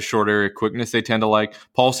 doesn't have the short area quickness they tend to like.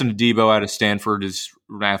 Paulson Adebo out of Stanford is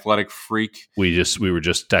an athletic freak. We were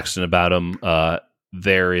just texting about him.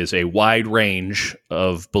 There is a wide range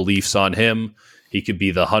of beliefs on him. He could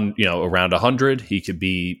be around 100. He could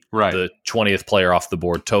be the 20th player off the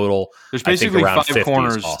board total. There's basically 5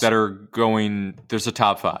 corners that are going. There's a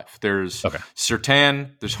top 5. There's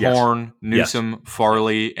Surtain, there's Horn, Newsome,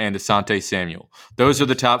 Farley, and Asante Samuel. Those are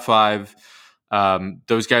the top 5.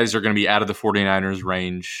 Those guys are going to be out of the 49ers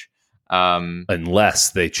range.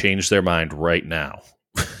 Unless they change their mind right now.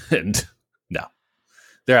 And no.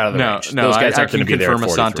 They're out of the range. No, those guys aren't going to be there. I can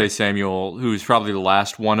confirm Asante Samuel, who's probably the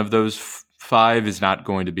last one of those 5, is not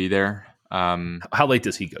going to be there. How late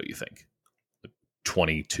does he go, you think?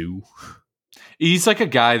 22? He's like a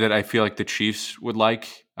guy that I feel like the Chiefs would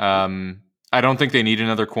like. I don't think they need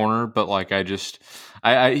another corner, but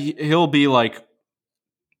he'll be last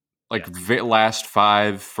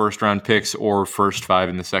 5 first-round picks or first 5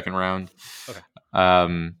 in the second round. Okay.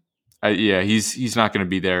 He's not going to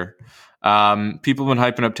be there. People have been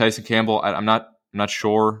hyping up Tyson Campbell. I'm not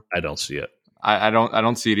sure. I don't see it. I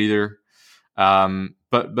don't see it either.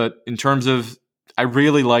 But in terms of, I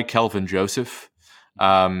really like Kelvin Joseph.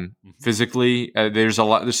 Physically, there's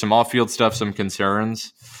some off-field stuff, some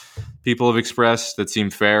concerns people have expressed that seem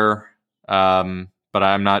fair. But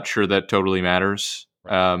I'm not sure that totally matters.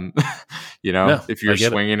 If you're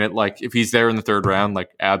swinging it, if he's there in the 3rd round,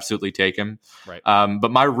 absolutely take him. Right.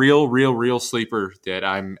 But my real sleeper that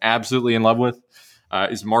I'm absolutely in love with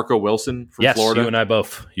is Marco Wilson from Florida. You and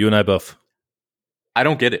I both. I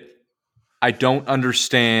don't get it. I don't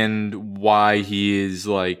understand why he is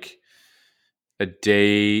a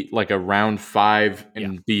round 5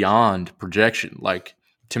 and beyond projection.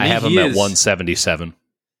 To me, I have him at 177.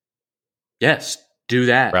 Yes. Do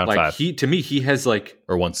that. Round 5. He has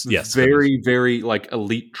very, very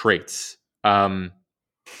elite traits.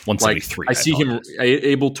 173. I see him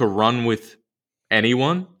able to run with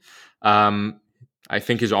anyone. I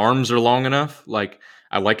think his arms are long enough.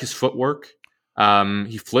 I like his footwork.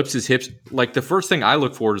 He flips his hips. The first thing I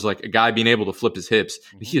look for is a guy being able to flip his hips.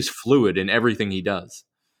 He is fluid in everything he does.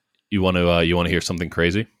 You want to hear something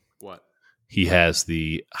crazy? What? He has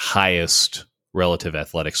the highest relative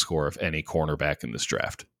athletic score of any cornerback in this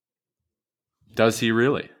draft. Does he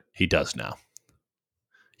really? He does now.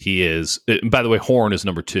 He is, by the way, Horn is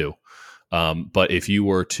number 2. But if you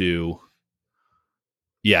were to,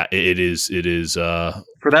 it is.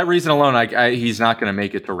 For that reason alone, he's not going to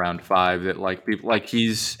make it to round 5. That people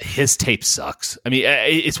his tape sucks. I mean,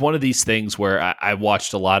 it's one of these things where I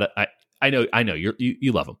watched a lot of. I know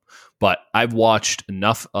you love him, but I've watched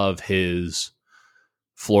enough of his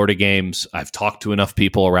Florida games. I've talked to enough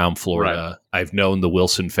people around Florida. Right. I've known the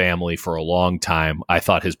Wilson family for a long time. I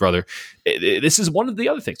thought his brother, this is one of the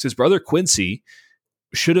other things. His brother Quincy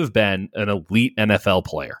should have been an elite NFL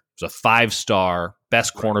player. He was a 5-star,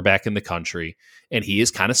 best cornerback in the country, and he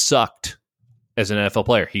has kind of sucked as an NFL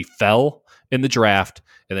player. He fell in the draft,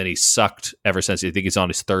 and then he sucked ever since. I think he's on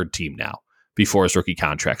his 3rd team now. before his rookie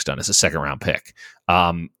contract's done as a second-round pick.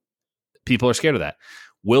 People are scared of that.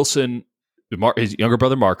 Wilson, his younger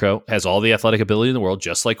brother Marco, has all the athletic ability in the world,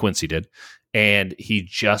 just like Quincy did, and he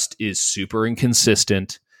just is super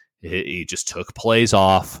inconsistent. He just took plays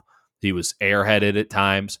off. He was airheaded at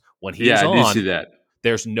times. When he's on, I do see that.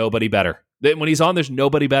 There's nobody better. When he's on, there's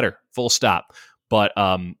nobody better. Full stop. But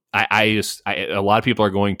a lot of people are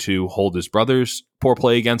going to hold his brother's poor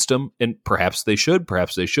play against him, and perhaps they should,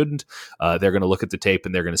 perhaps they shouldn't. They're going to look at the tape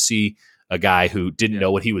and they're going to see a guy who didn't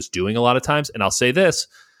know what he was doing a lot of times. And I'll say this: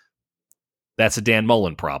 that's a Dan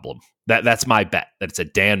Mullen problem. That's my bet. That it's a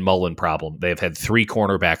Dan Mullen problem. They've had 3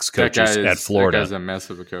 cornerbacks coaches at Florida. That guy's a mess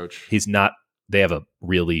of a coach. He's not. They have a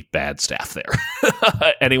really bad staff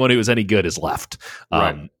there. Anyone who is any good is left.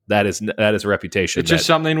 Right. That is a reputation. It's just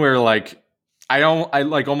something where I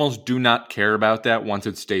almost do not care about that once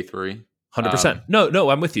it's day 3. 100%. No,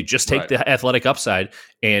 I'm with you. Just take the athletic upside.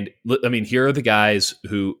 And I mean, here are the guys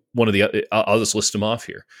who I'll just list them off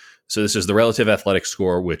here. So this is the relative athletic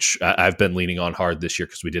score, which I've been leaning on hard this year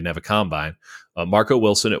because we didn't have a combine. Marco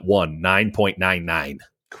Wilson at 9.99.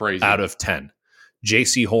 Crazy. Out of 10.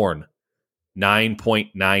 JC Horn,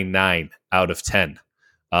 9.99 out of 10.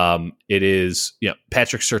 It is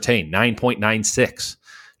Patrick Surtain, 9.96.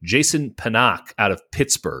 Jason Pinnock out of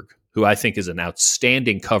Pittsburgh, who I think is an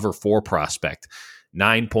outstanding cover 4 prospect,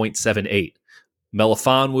 9.78.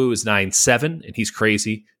 Melifonwu is 9.7, and he's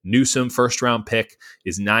crazy. Newsome, first-round pick,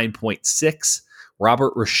 is 9.6.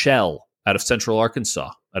 Robert Rochelle out of Central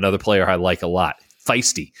Arkansas, another player I like a lot.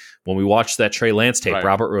 Feisty. When we watched that Trey Lance tape,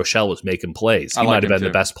 Robert Rochelle was making plays. He might have been the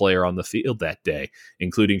best player on the field that day,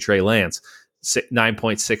 including Trey Lance.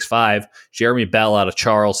 9.65. Jeremy Bell out of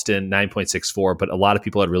Charleston, 9.64. But a lot of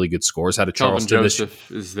people had really good scores out of Charleston. Kelvin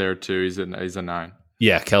Joseph is there too. He's a 9.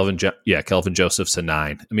 Yeah, Kelvin Joseph's a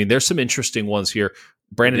 9. I mean, there's some interesting ones here.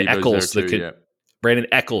 Brandon Eccles,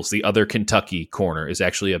 the other Kentucky corner, is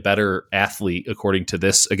actually a better athlete according to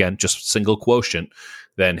this. Again, just single quotient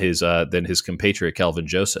than his compatriot Kelvin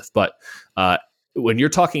Joseph. But when you're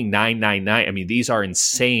talking 9.99, I mean, these are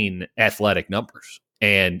insane athletic numbers.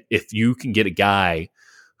 And if you can get a guy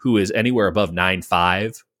who is anywhere above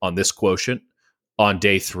 9.5 on this quotient on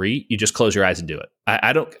day 3, you just close your eyes and do it.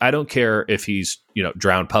 I don't care if he's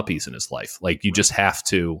drowned puppies in his life. Like, you just have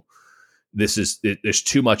to. There's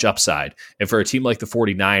too much upside, and for a team like the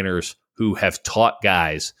 49ers, who have taught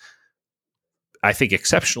guys, I think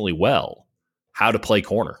exceptionally well, how to play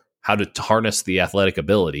corner, how to harness the athletic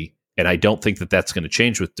ability. And I don't think that that's going to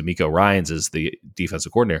change with D'Amico Ryans as the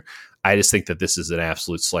defensive coordinator. I just think that this is an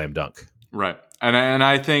absolute slam dunk. Right. And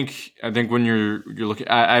I think when you're looking,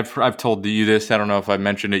 I've told you this. I don't know if I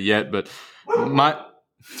mentioned it yet, but there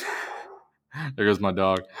goes my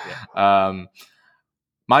dog. Yeah.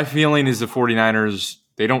 My feeling is the 49ers,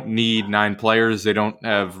 they don't need 9 players. They don't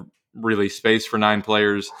have really space for 9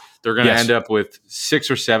 players. They're going to end up with 6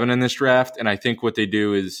 or 7 in this draft. And I think what they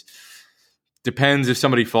do is, depends if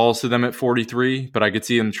somebody falls to them at 43, but I could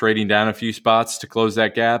see them trading down a few spots to close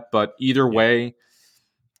that gap. But either way,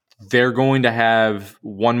 they're going to have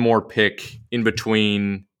one more pick in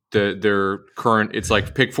between their current. It's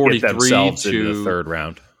like pick 43 to the 3rd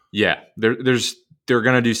round. Yeah, they're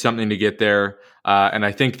going to do something to get there. And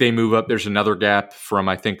I think they move up. There's another gap from,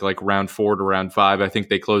 I think, like round 4 to round 5. I think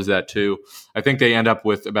they close that too. I think they end up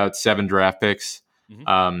with about 7 draft picks.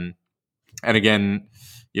 Mm-hmm. And again,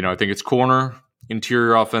 I think it's corner,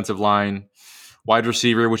 interior offensive line, wide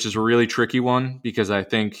receiver, which is a really tricky one because I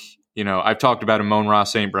think, I've talked about Amon-Ra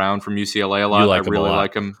St. Brown from UCLA a lot. I really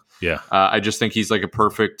like him. Yeah. I just think he's like a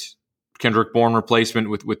perfect Kendrick Bourne replacement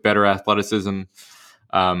with better athleticism.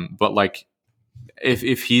 But like,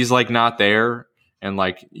 if he's like not there and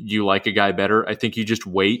like you like a guy better, I think you just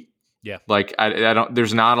wait. Yeah. Like I don't.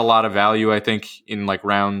 There's not a lot of value, I think, in like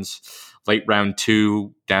late round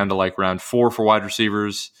 2 down to like round 4 for wide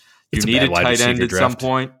receivers. You need a tight end at some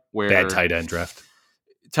point. Bad tight end draft.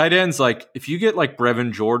 Tight ends, like if you get like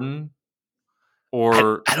Brevin Jordan,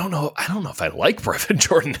 or I don't know if I like Brevin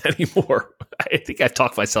Jordan anymore. I think I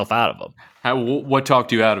talked myself out of him. What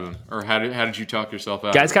talked you out of him, or how did you talk yourself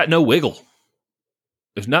out? Guy's got no wiggle.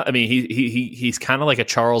 There's not. I mean, he's kind of like a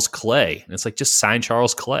Charles Clay, and it's like just sign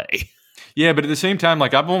Charles Clay. Yeah, but at the same time,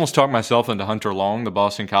 like I've almost talked myself into Hunter Long, the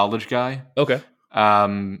Boston College guy. Okay.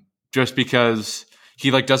 Just because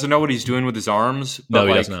he like doesn't know what he's doing with his arms. But, no,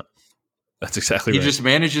 he does not. That's exactly right. He just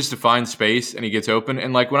manages to find space and he gets open.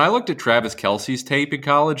 And like when I looked at Travis Kelce's tape in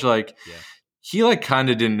college, like he like kind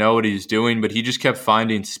of didn't know what he was doing, but he just kept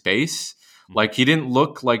finding space. Mm-hmm. Like he didn't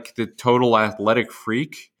look like the total athletic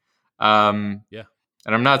freak. And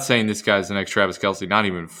I'm not saying this guy's the next Travis Kelce, not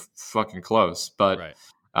even fucking close. But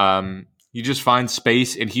You just find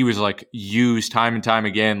space, and he was like used time and time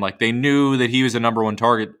again. Like they knew that he was the number one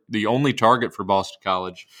target, the only target for Boston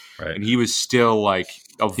College, Right. and he was still like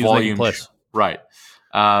a He was making volume, plays. right?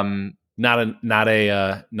 Not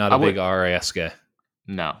a big RAS guy.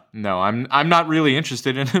 No, I'm not really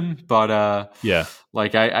interested in him, but Yeah.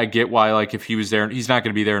 like I get why. Like if he was there, he's not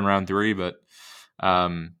going to be there in round 3, but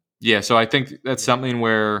yeah. So I think that's something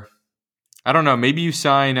where I don't know. Maybe you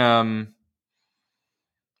sign.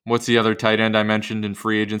 What's the other tight end I mentioned in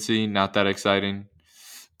free agency? Not that exciting.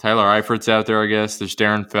 Tyler Eifert's out there, I guess. There's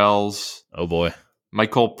Darren Fells. Oh boy,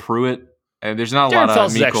 Michael Pruitt. And there's not a Darren lot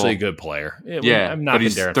Fells of is actually a good player. Yeah, I'm not but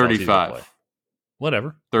he's Darren 35. Fells,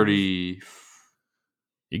 whatever. 30.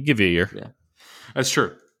 You can give you a year. Yeah, that's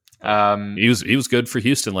true. He was good for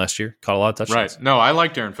Houston last year. Caught a lot of touchdowns. Right. No, I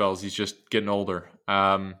like Darren Fells. He's just getting older.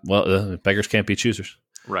 Well, beggars can't be choosers.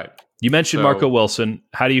 Right. You mentioned Marco Wilson.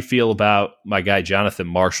 How do you feel about my guy Jonathan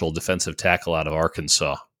Marshall, defensive tackle out of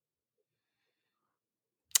Arkansas?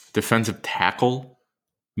 Defensive tackle?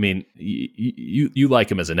 I mean, you like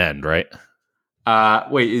him as an end, right?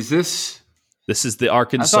 Wait, is this? This is the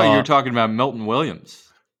Arkansas. I thought you were talking about Milton Williams.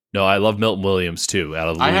 No, I love Milton Williams too. Out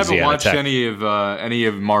of Louisiana I haven't watched Tech. any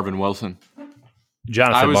of Marvin Wilson.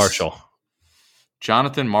 Jonathan Marshall.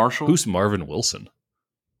 Jonathan Marshall. Who's Marvin Wilson?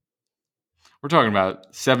 We're talking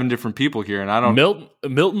about 7 different people here, and I don't.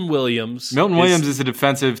 Milton Williams. Milton Williams is a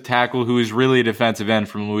defensive tackle who is really a defensive end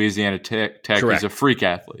from Louisiana Tech. Correct. He's a freak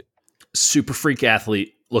athlete. Super freak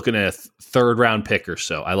athlete. Looking at a third round pick or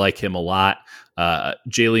so. I like him a lot.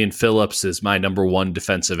 Jalen Phillips is my number 1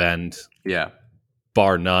 defensive end. Yeah.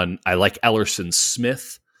 Bar none. I like Ellerson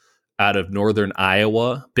Smith out of Northern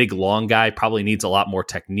Iowa. Big, long guy. Probably needs a lot more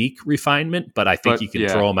technique refinement, but I think you can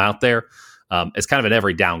throw him out there. It's kind of an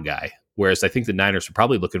every down guy. Whereas I think the Niners are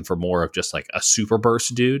probably looking for more of just like a super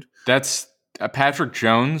burst dude. That's Patrick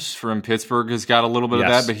Jones from Pittsburgh has got a little bit of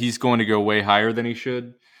that, but he's going to go way higher than he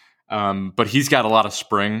should. But he's got a lot of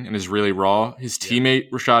spring and is really raw. His teammate,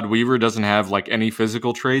 Rashad Weaver, doesn't have like any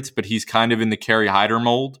physical traits, but he's kind of in the Kerry Hyder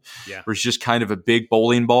mold, where he's just kind of a big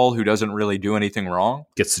bowling ball who doesn't really do anything wrong.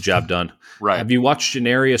 Gets the job done. Right. Have you watched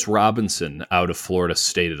Janarius Robinson out of Florida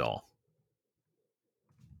State at all?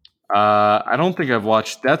 I don't think I've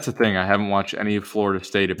watched. That's the thing. I haven't watched any of Florida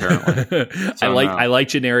State, apparently. I like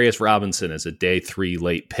Janarius Robinson as a day 3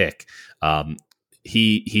 late pick.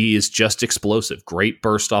 He is just explosive. Great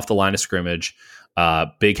burst off the line of scrimmage.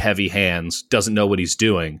 Big, heavy hands. Doesn't know what he's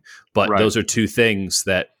doing. But those are 2 things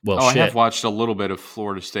that, I have watched a little bit of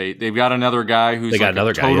Florida State. They've got another guy who's like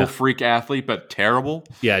a total freak athlete, but terrible.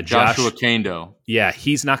 Yeah, Joshua Kando. Yeah,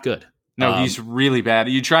 he's not good. No, he's really bad.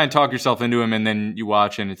 You try and talk yourself into him, and then you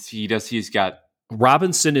watch, and he's got.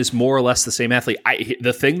 Robinson is more or less the same athlete.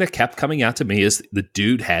 The thing that kept coming out to me is the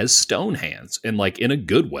dude has stone hands, and like in a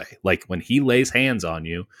good way. Like when he lays hands on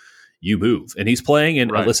you, you move. And he's playing in.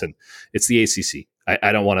 Listen, it's the ACC.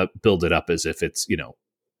 I don't want to build it up as if it's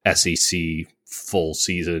SEC full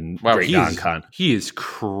season. Wow, great non-con. He is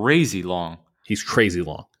crazy long. He's crazy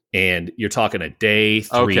long. And you're talking a day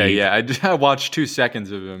 3. Okay, yeah. I watched 2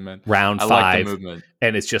 seconds of him. And round 5. like the movement.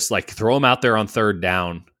 And it's just like throw him out there on 3rd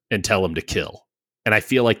down and tell him to kill. And I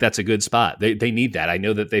feel like that's a good spot. They need that. I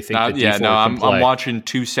know that they think that I'm watching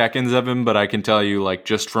 2 seconds of him, but I can tell you, like,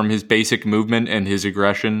 just from his basic movement and his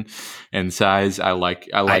aggression and size, I like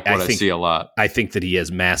what I see a lot. I think that he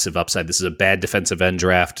has massive upside. This is a bad defensive end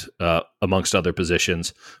draft amongst other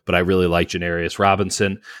positions, but I really like Janarius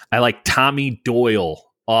Robinson. I like Tommy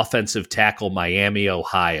Doyle, offensive tackle, Miami,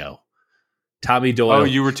 Ohio. Tommy Doyle. Oh,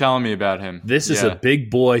 you were telling me about him. This is a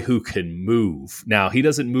big boy who can move. Now, he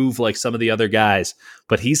doesn't move like some of the other guys,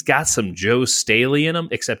 but he's got some Joe Staley in him,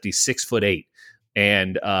 except he's 6'8".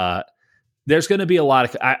 And there's going to be a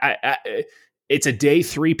lot of it's a day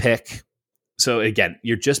 3 pick. So, again,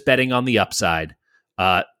 you're just betting on the upside.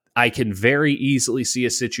 I can very easily see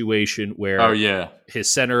a situation where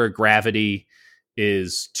his center of gravity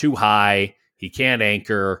is too high. He can't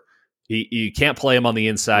anchor. You can't play him on the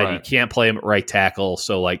inside. Right. You can't play him at right tackle.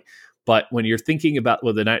 So, but when you're thinking about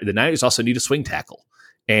the Niners also need a swing tackle,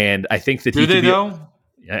 and I think that do they though?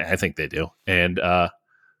 Yeah, I think they do, and I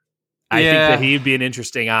think that he'd be an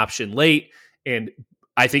interesting option late, and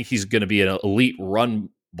I think he's going to be an elite run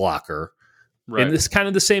blocker. Right. And this is kind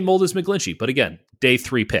of the same mold as McGlinchey, but again, day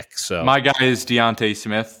 3 pick. So my guy is Deontay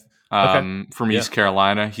Smith from East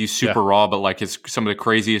Carolina. He's super raw, but like it's some of the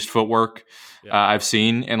craziest footwork I've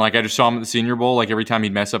seen. And like I just saw him at the Senior Bowl. Like every time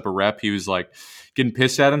he'd mess up a rep, he was like getting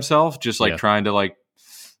pissed at himself, just like trying to like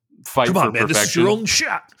fight for perfection. This is your own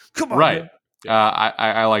shot. Come on, right?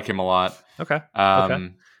 I like him a lot. Okay.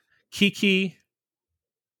 Kiki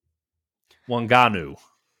Wanganu.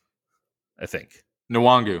 I think.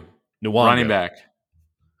 Nwangu, running back.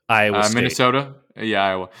 Iowa State. Minnesota.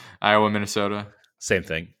 Yeah, Iowa, Minnesota. Same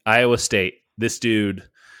thing. Iowa State. This dude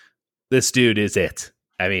is it.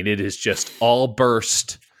 I mean, it is just all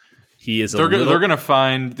burst. He is. They're going to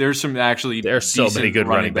find. There's so many good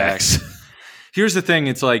running backs. Here's the thing: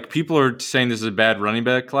 it's like people are saying this is a bad running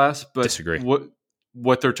back class, but disagree.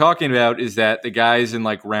 What they're talking about is that the guys in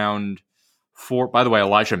like round 4. By the way,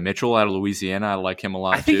 Elijah Mitchell out of Louisiana, I like him a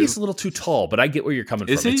lot. I think he's a little too tall, but I get where you're coming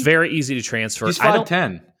from. He? It's very easy to transfer. He's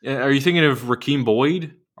 5'10". Are you thinking of Rakeem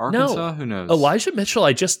Boyd, Arkansas? No. Who knows? Elijah Mitchell.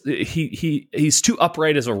 He's too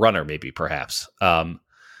upright as a runner, maybe perhaps.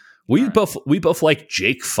 We both like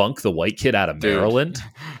Jake Funk, the white kid out of Maryland.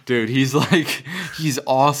 Dude, he's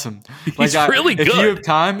awesome. He's really good.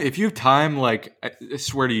 If you have time, like I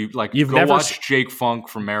swear to you, like go watch Jake Funk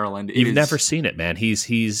from Maryland. You've never seen it, man.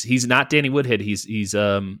 He's not Danny Woodhead. I guess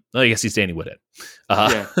he's Danny Woodhead.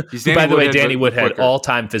 He's Danny by the way, Woodhead, Danny Woodhead,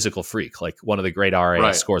 all-time physical freak, like one of the great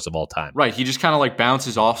RAS scores of all time. Right. He just kind of like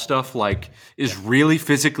bounces off stuff, like is really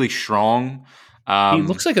physically strong. He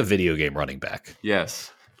looks like a video game running back.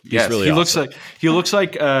 Yes. He's really awesome. He looks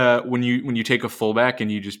like when you take a fullback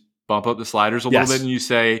and you just bump up the sliders a little bit and you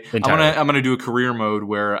say I'm gonna do a career mode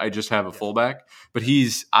where I just have a fullback. But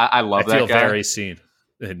I love that guy. I feel very seen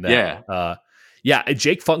in that.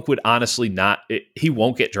 Jake Funk would honestly he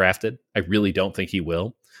won't get drafted. I really don't think he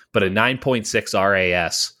will. But a 9.6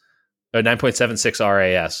 RAS, a 9.76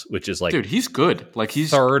 RAS, which is like, dude, he's good. Like he's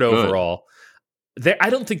third good overall. I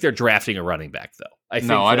don't think they're drafting a running back though. I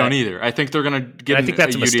don't either. I think they're going to get. I think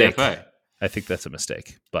that's a mistake. UDFA. I think that's a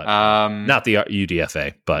mistake, but not the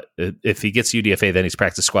UDFA. But if he gets UDFA, then he's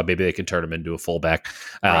practice squad. Maybe they can turn him into a fullback.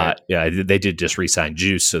 Right. They did just re-sign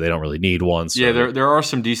Juice, so they don't really need one. So. Yeah, there are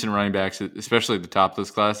some decent running backs, especially at the top of this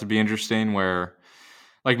class. It'd be interesting where,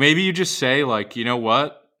 like, maybe you just say, like, you know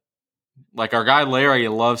what, like our guy Larry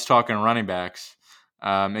loves talking running backs,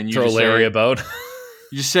 and you throw just Larry a bone.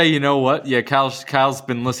 You just say, you know what? Yeah, Kyle's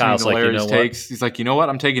been listening to Larry's takes. He's like, you know what?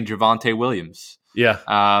 I'm taking Javonte Williams. Yeah,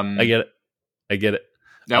 I get it.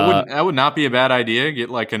 That would not be a bad idea. Get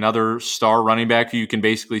like another star running back who you can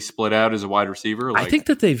basically split out as a wide receiver. I think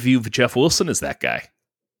that they view Jeff Wilson as that guy.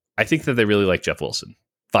 I think that they really like Jeff Wilson.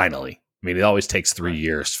 Finally. I mean, it always takes 3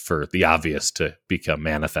 years for the obvious to become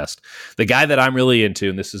manifest. The guy that I'm really into,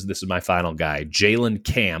 and this is my final guy, Jalen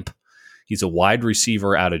Camp. He's a wide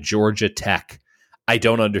receiver out of Georgia Tech. I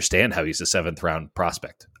don't understand how he's a 7th round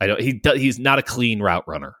prospect. He's not a clean route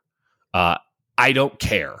runner. I don't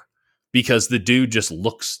care because the dude just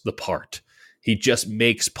looks the part. He just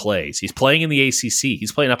makes plays. He's playing in the ACC.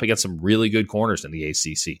 He's playing up against some really good corners in the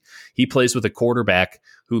ACC. He plays with a quarterback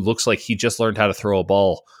who looks like he just learned how to throw a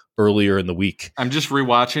ball earlier in the week. I'm just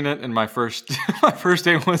rewatching it, and my first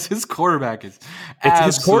day was his quarterback is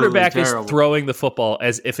is throwing the football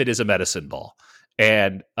as if it is a medicine ball.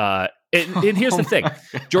 And here's the thing.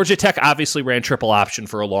 Georgia Tech obviously ran triple option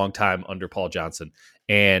for a long time under Paul Johnson,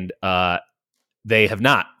 and they have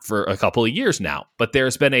not for a couple of years now. But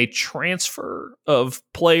there's been a transfer of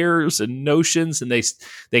players and notions, and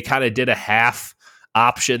they kind of did a half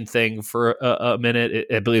option thing for a minute.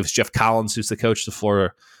 I believe it's Jeff Collins, who's the coach of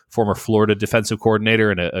the former Florida defensive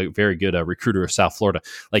coordinator and a very good recruiter of South Florida.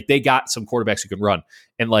 Like they got some quarterbacks who can run,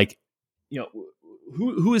 and like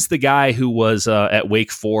who is the guy who was at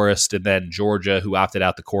Wake Forest and then Georgia who opted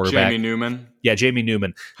out the quarterback? Jamie Newman. Yeah, Jamie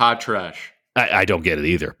Newman. Hot trash. I don't get it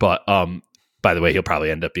either. But by the way, he'll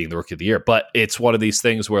probably end up being the rookie of the year. But it's one of these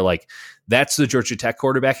things where like that's the Georgia Tech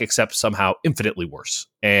quarterback, except somehow infinitely worse.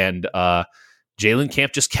 And Jalen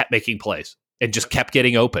Camp just kept making plays and just kept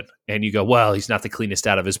getting open. And you go, well, he's not the cleanest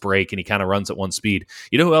out of his break, and he kind of runs at one speed.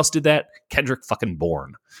 You know who else did that? Kendrick fucking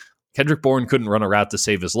Bourne. Kendrick Bourne couldn't run a route to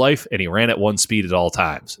save his life, and he ran at one speed at all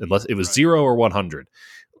times, unless it was 0 or 100.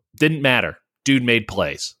 Didn't matter. Dude made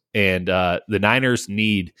plays. And the Niners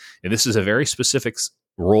need, and this is a very specific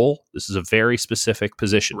role, this is a very specific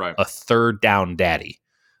position, right. A third down daddy.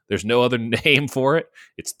 There's no other name for it.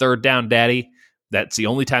 It's third down daddy. That's the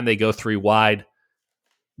only time they go 3 wide.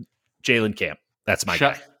 Jalen Camp. That's my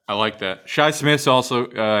guy. I like that. Shi Smith's also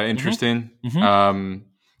interesting. Mm-hmm.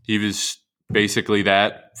 He was basically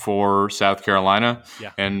that for South Carolina.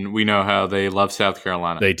 Yeah. And we know how they love South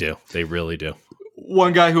Carolina. They do. They really do.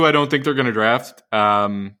 One guy who I don't think they're going to draft,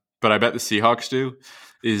 but I bet the Seahawks do,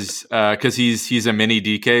 is because he's a mini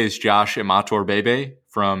DK, is Josh Imatorbhebhe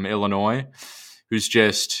from Illinois, who's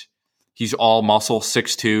just he's all muscle,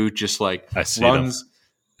 6'2", just like runs.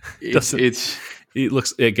 He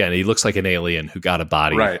looks like an alien who got a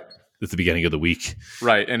body. Right. at the beginning of the week.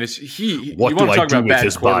 Right, and it's he. What you do want to I talk do about with bad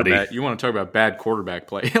his quarterback? body? You want to talk about bad quarterback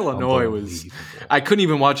play? Illinois was. I couldn't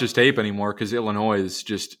even watch his tape anymore because Illinois is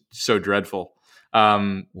just so dreadful.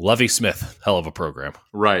 Lovie Smith, hell of a program.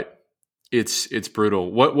 Right, it's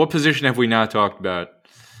brutal. What position have we not talked about?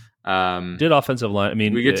 Did offensive line? I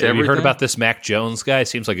mean, we get to have you heard everything? about this Mac Jones guy?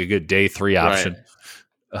 Seems like a good day 3 option.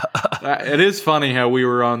 It is funny how we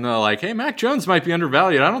were on the like, hey, Mac Jones might be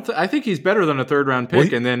undervalued. I think he's better than a 3rd round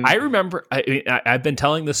pick. And then I remember I've been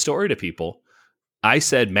telling this story to people. I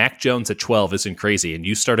said Mac Jones at 12 isn't crazy, and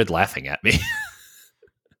you started laughing at me.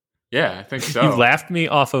 Yeah, I think so. You laughed me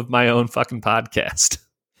off of my own fucking podcast,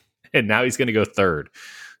 and now he's going to go 3rd.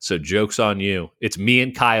 So joke's on you. It's me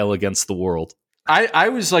and Kyle against the world. I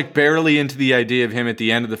was like barely into the idea of him at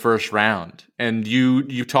the end of the 1st round, and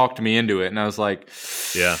you talked me into it, and I was like,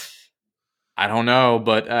 yeah, I don't know,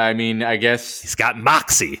 but I mean, I guess he's got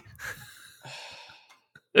moxie.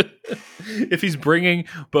 If he's bringing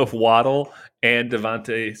both Waddle and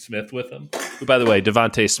Devontae Smith with him, by the way,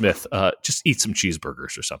 Devontae Smith, just eat some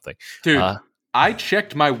cheeseburgers or something, dude. I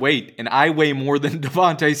checked my weight, and I weigh more than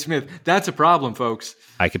Devontae Smith. That's a problem, folks.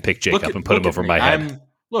 I can pick Jake up and put him over my head.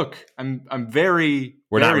 I'm very.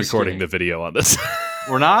 We're very not recording skinny. the video on this.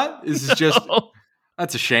 We're not. This is just. No.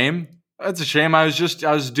 That's a shame. That's a shame. I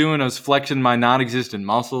was flexing my non-existent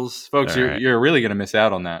muscles, folks. All right. You're really gonna miss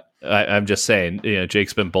out on that. I'm just saying,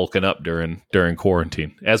 Jake's been bulking up during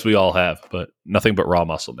quarantine, as we all have, but nothing but raw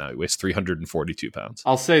muscle now. He weighs 342 pounds.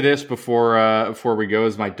 I'll say this before we go,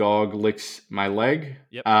 as my dog licks my leg.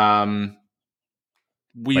 Yep.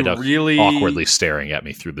 We My dog's really awkwardly staring at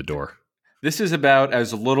me through the door. This is about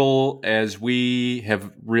as little as we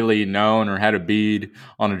have really known or had a bead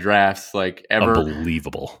on a draft like ever.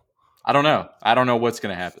 Unbelievable. I don't know what's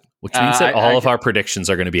going to happen. Which means that all of our predictions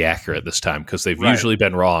are going to be accurate this time because they've usually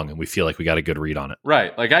been wrong and we feel like we got a good read on it.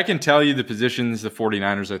 Right. Like I can tell you the positions the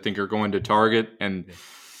 49ers I think are going to target.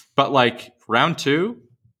 But like round 2,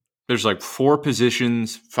 there's like 4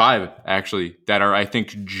 positions, 5 actually, that are I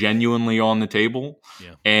think genuinely on the table.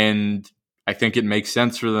 Yeah. And I think it makes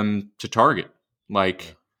sense for them to target.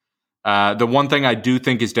 Like the one thing I do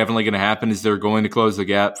think is definitely going to happen is they're going to close the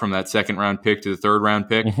gap from that 2nd round pick to the 3rd round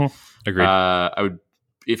pick. Mm-hmm. Agreed. I would,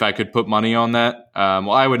 if I could put money on that.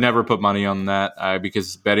 I would never put money on that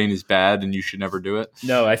because betting is bad and you should never do it.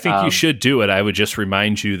 No, I think you should do it. I would just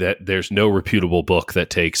remind you that there's no reputable book that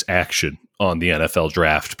takes action on the NFL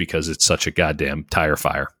draft because it's such a goddamn tire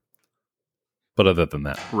fire. But other than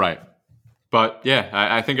that. Right. But yeah,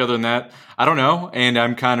 I think other than that, I don't know. And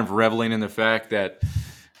I'm kind of reveling in the fact that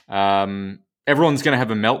everyone's going to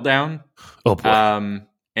have a meltdown. Oh, boy.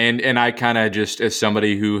 And I kind of just, as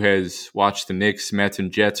somebody who has watched the Knicks, Mets,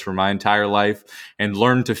 and Jets for my entire life and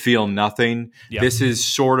learned to feel nothing, This is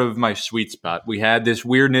sort of my sweet spot. We had this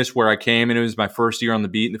weirdness where I came and it was my first year on the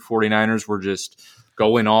beat and the 49ers were just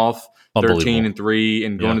going off 13-3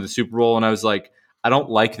 and going to the Super Bowl. And I was like, I don't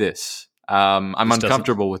like this. I'm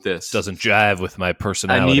uncomfortable with this. Doesn't jive with my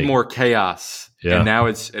personality. I need more chaos. Yeah. And now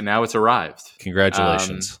it's arrived.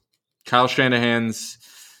 Congratulations. Kyle Shanahan's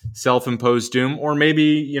self-imposed doom, or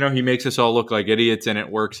maybe he makes us all look like idiots and it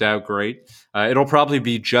works out great. It'll probably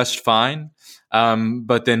be just fine,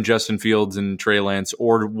 but then Justin Fields and Trey Lance,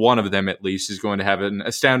 or one of them at least, is going to have an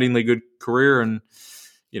astoundingly good career. And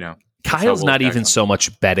Kyle's not even so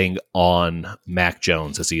much betting on Mac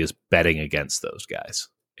Jones as he is betting against those guys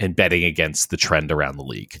and betting against the trend around the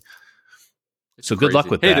league. So good luck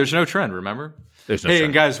with that. Hey, there's no trend, remember? There's no trend.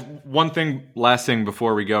 And guys, last thing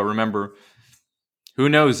before we go, remember, who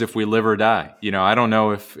knows if we live or die? I don't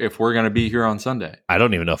know if we're going to be here on Sunday. I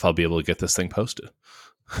don't even know if I'll be able to get this thing posted.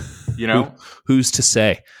 Who's to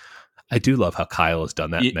say? I do love how Kyle has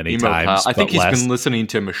done that many times. I think he's been listening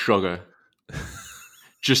to Meshuggah.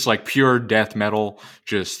 Just like pure death metal.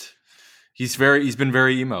 Just he's been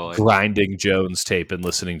very emo. Like. Grinding Jones tape and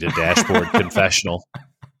listening to Dashboard Confessional.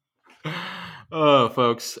 Oh,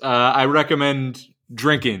 folks. I recommend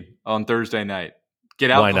drinking on Thursday night. Get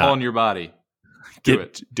alcohol in your body. Do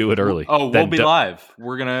it early. Oh, we'll be live.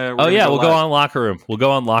 We'll go on Locker Room. We'll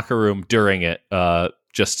go on Locker Room during it,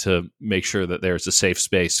 just to make sure that there's a safe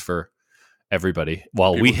space for everybody.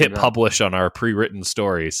 While we hit publish on our pre-written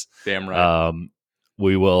stories, damn right.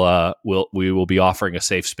 We will be offering a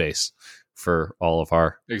safe space for all of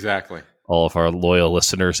our loyal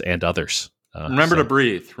listeners and others. Remember to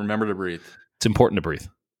breathe. Remember to breathe. It's important to breathe.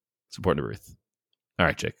 All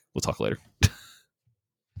right, Jake. We'll talk later.